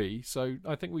well be, so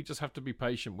I think we just have to be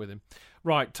patient with him.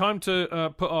 Right, time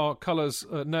to put our colours,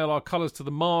 nail our colours to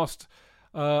the mast,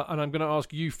 and I'm going to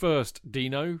ask you first,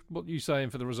 Dino. What are you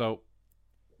saying for the result?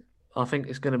 I think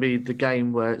it's going to be the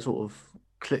game where it sort of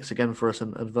clicks again for us,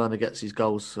 and Werner gets his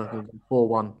goals. So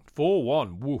 4-1.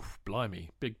 4-1. Woof, blimey.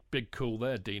 Big call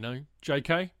there, Dino.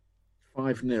 JK?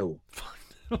 5-0.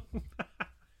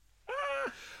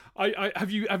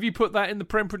 Have you put that in the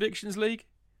Prem Predictions League?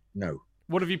 No.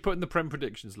 What have you put in the Prem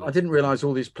Predictions League? I didn't realise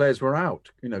all these players were out.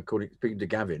 Speaking to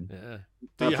Gavin. Yeah.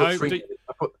 I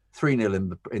put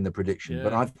 3-0 in the prediction, yeah.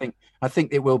 But I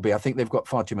think it will be. I think they've got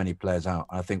far too many players out.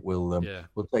 I think we'll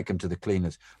take them to the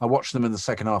cleaners. I watched them in the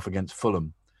second half against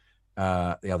Fulham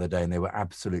the other day, and they were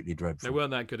absolutely dreadful. They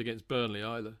weren't that good against Burnley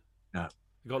either. No,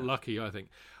 they got lucky, I think.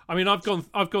 I mean, I've gone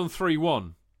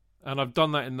 3-1, and I've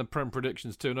done that in the Prem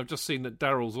Predictions too. And I've just seen that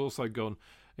Daryl's also gone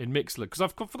in Mixlr, because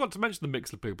I've forgot to mention the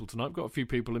Mixlr people tonight. I've got a few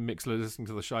people in Mixlr listening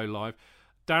to the show live.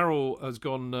 Daryl has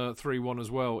gone 3-1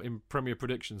 as well in Premier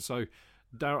Predictions. So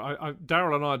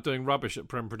Daryl and I are doing rubbish at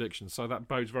Prem Predictions, so that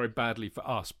bodes very badly for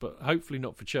us, but hopefully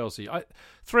not for Chelsea.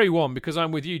 3-1 because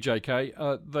I'm with you,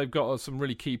 JK. They've got some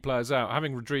really key players out.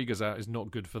 Having Rodriguez out is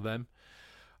not good for them.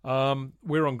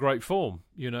 We're on great form,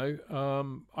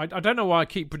 I don't know why I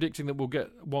keep predicting that we'll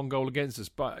get one goal against us,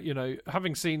 but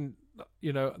having seen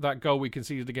that goal we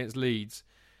conceded against Leeds,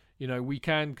 we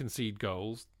can concede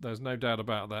goals. There's no doubt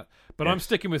about that. But yes. I'm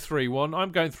sticking with 3-1.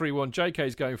 I'm going 3-1.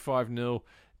 JK's going 5-0.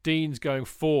 Dean's going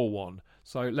 4-1.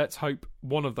 So let's hope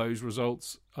one of those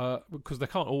results, because they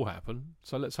can't all happen.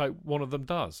 So let's hope one of them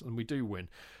does, and we do win.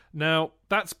 Now,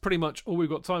 that's pretty much all we've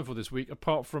got time for this week,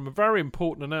 apart from a very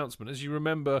important announcement. As you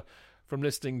remember from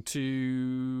listening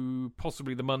to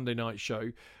possibly the Monday night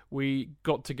show, we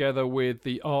got together with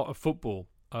the Art of Football,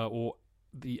 or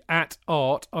the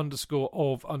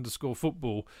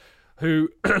 @art_of_football, who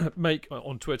make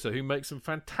on Twitter, who make some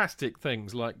fantastic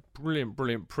things like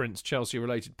brilliant prints,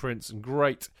 Chelsea-related prints, and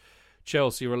great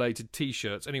Chelsea-related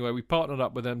T-shirts. Anyway, we partnered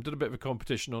up with them, did a bit of a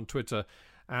competition on Twitter,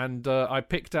 and I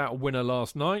picked out a winner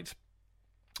last night.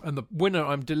 And the winner,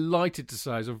 I'm delighted to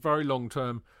say, is a very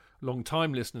long-time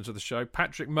listener to the show,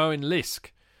 Patrick Moen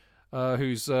Lisk,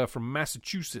 who's from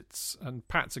Massachusetts. And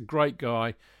Pat's a great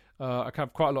guy. I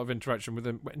have quite a lot of interaction with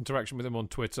him on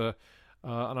Twitter.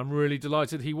 And I'm really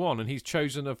delighted he won. And he's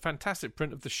chosen a fantastic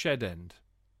print of the Shed End.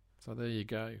 So there you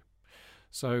go.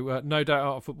 So no doubt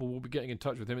Art of Football will be getting in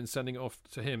touch with him and sending it off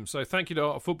to him. So thank you to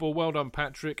Art of Football. Well done,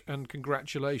 Patrick, and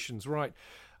congratulations. Right.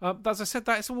 As I said,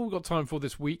 that's all we've got time for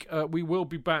this week. We will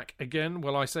be back again.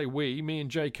 Well, I say we. Me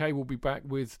and JK will be back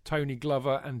with Tony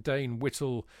Glover and Dane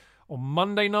Whittle on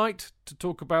Monday night to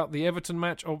talk about the Everton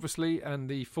match, obviously, and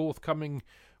the forthcoming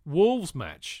Wolves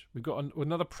match. We've got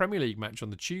another Premier League match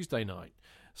on the Tuesday night.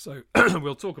 So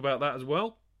we'll talk about that as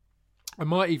well. I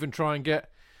might even try and get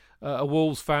a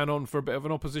Wolves fan on for a bit of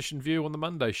an opposition view on the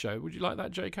Monday show. Would you like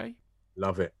that, JK?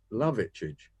 Love it,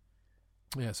 Chidge.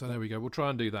 Yeah, so there we go. We'll try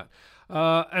and do that.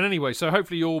 And anyway, so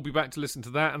hopefully you'll all be back to listen to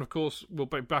that. And of course, we'll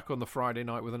be back on the Friday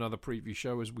night with another preview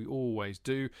show, as we always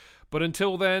do. But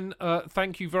until then,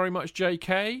 thank you very much,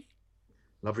 JK.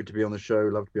 Lovely to be on the show.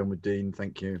 Love to be on with Dean.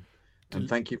 Thank you. And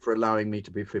thank you for allowing me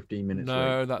to be 15 minutes late.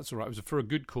 No, that's all right. It was for a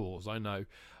good cause, I know.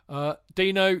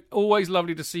 Dino, always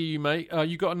lovely to see you, mate.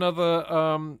 You got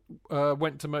another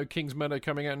Went to Mow Kings Meadow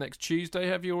coming out next Tuesday,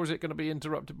 have you? Or is it going to be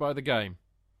interrupted by the game?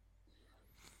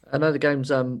 I know the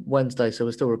game's Wednesday, so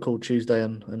we'll still record Tuesday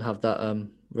and have that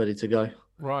ready to go.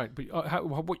 Right, but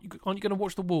aren't you going to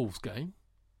watch the Wolves game?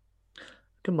 I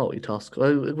can multitask.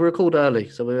 We record early,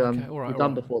 so we're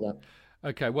done before that.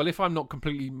 Okay, well, if I'm not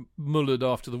completely mullered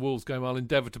after the Wolves game, I'll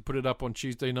endeavour to put it up on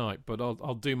Tuesday night, but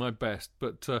I'll do my best.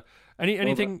 But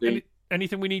anything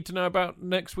we need to know about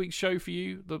next week's show for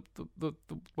you, the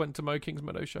Went to Mow Kings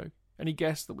Meadow show? Any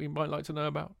guests that we might like to know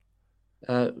about?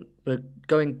 We're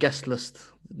going guest list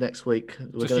next week.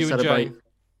 We're going to celebrate.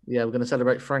 Yeah, we're going to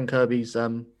celebrate Frank Kirby's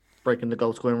breaking the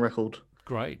goal scoring record.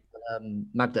 Great.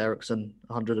 Magda Eriksson,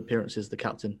 100 appearances, the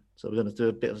captain. So we're going to do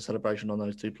a bit of a celebration on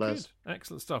those two players. Good.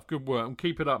 Excellent stuff. Good work. And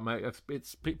keep it up, mate.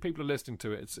 It's people are listening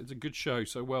to it. It's a good show,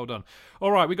 so well done.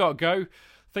 All right, we got to go.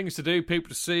 things to do, people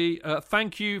to see.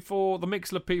 Thank you for the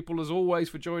Mixler people, as always,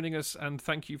 for joining us, and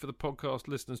thank you for the podcast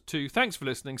listeners too. Thanks for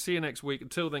listening. See you next week.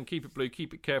 Until then, keep it blue,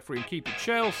 keep it carefree, and keep it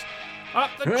Chelsea. Up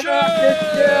the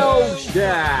Chelsea!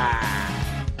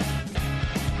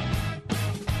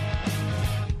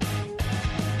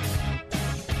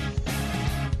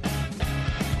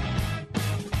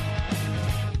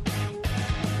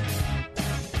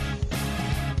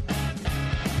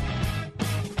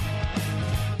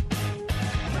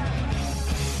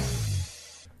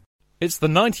 It's the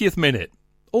 90th minute.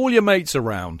 All your mates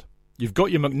around. You've got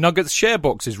your McNuggets share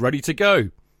boxes ready to go.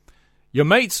 Your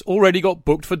mates already got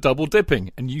booked for double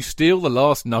dipping, and you steal the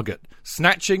last nugget,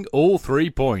 snatching all 3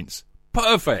 points.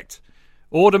 Perfect.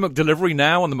 Order McDelivery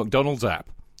now on the McDonald's app.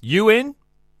 You in?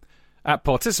 At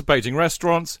participating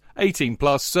restaurants, 18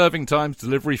 plus, serving times,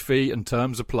 delivery fee and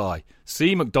terms apply.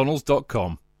 See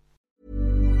mcdonalds.com.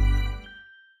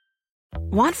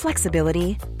 Want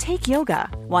flexibility? Take yoga.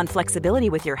 Want flexibility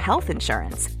with your health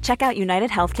insurance? Check out United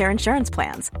Healthcare Insurance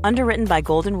Plans. Underwritten by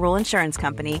Golden Rule Insurance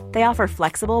Company, they offer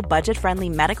flexible, budget-friendly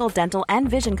medical, dental, and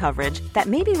vision coverage that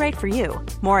may be right for you.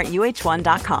 More at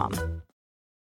UH1.com.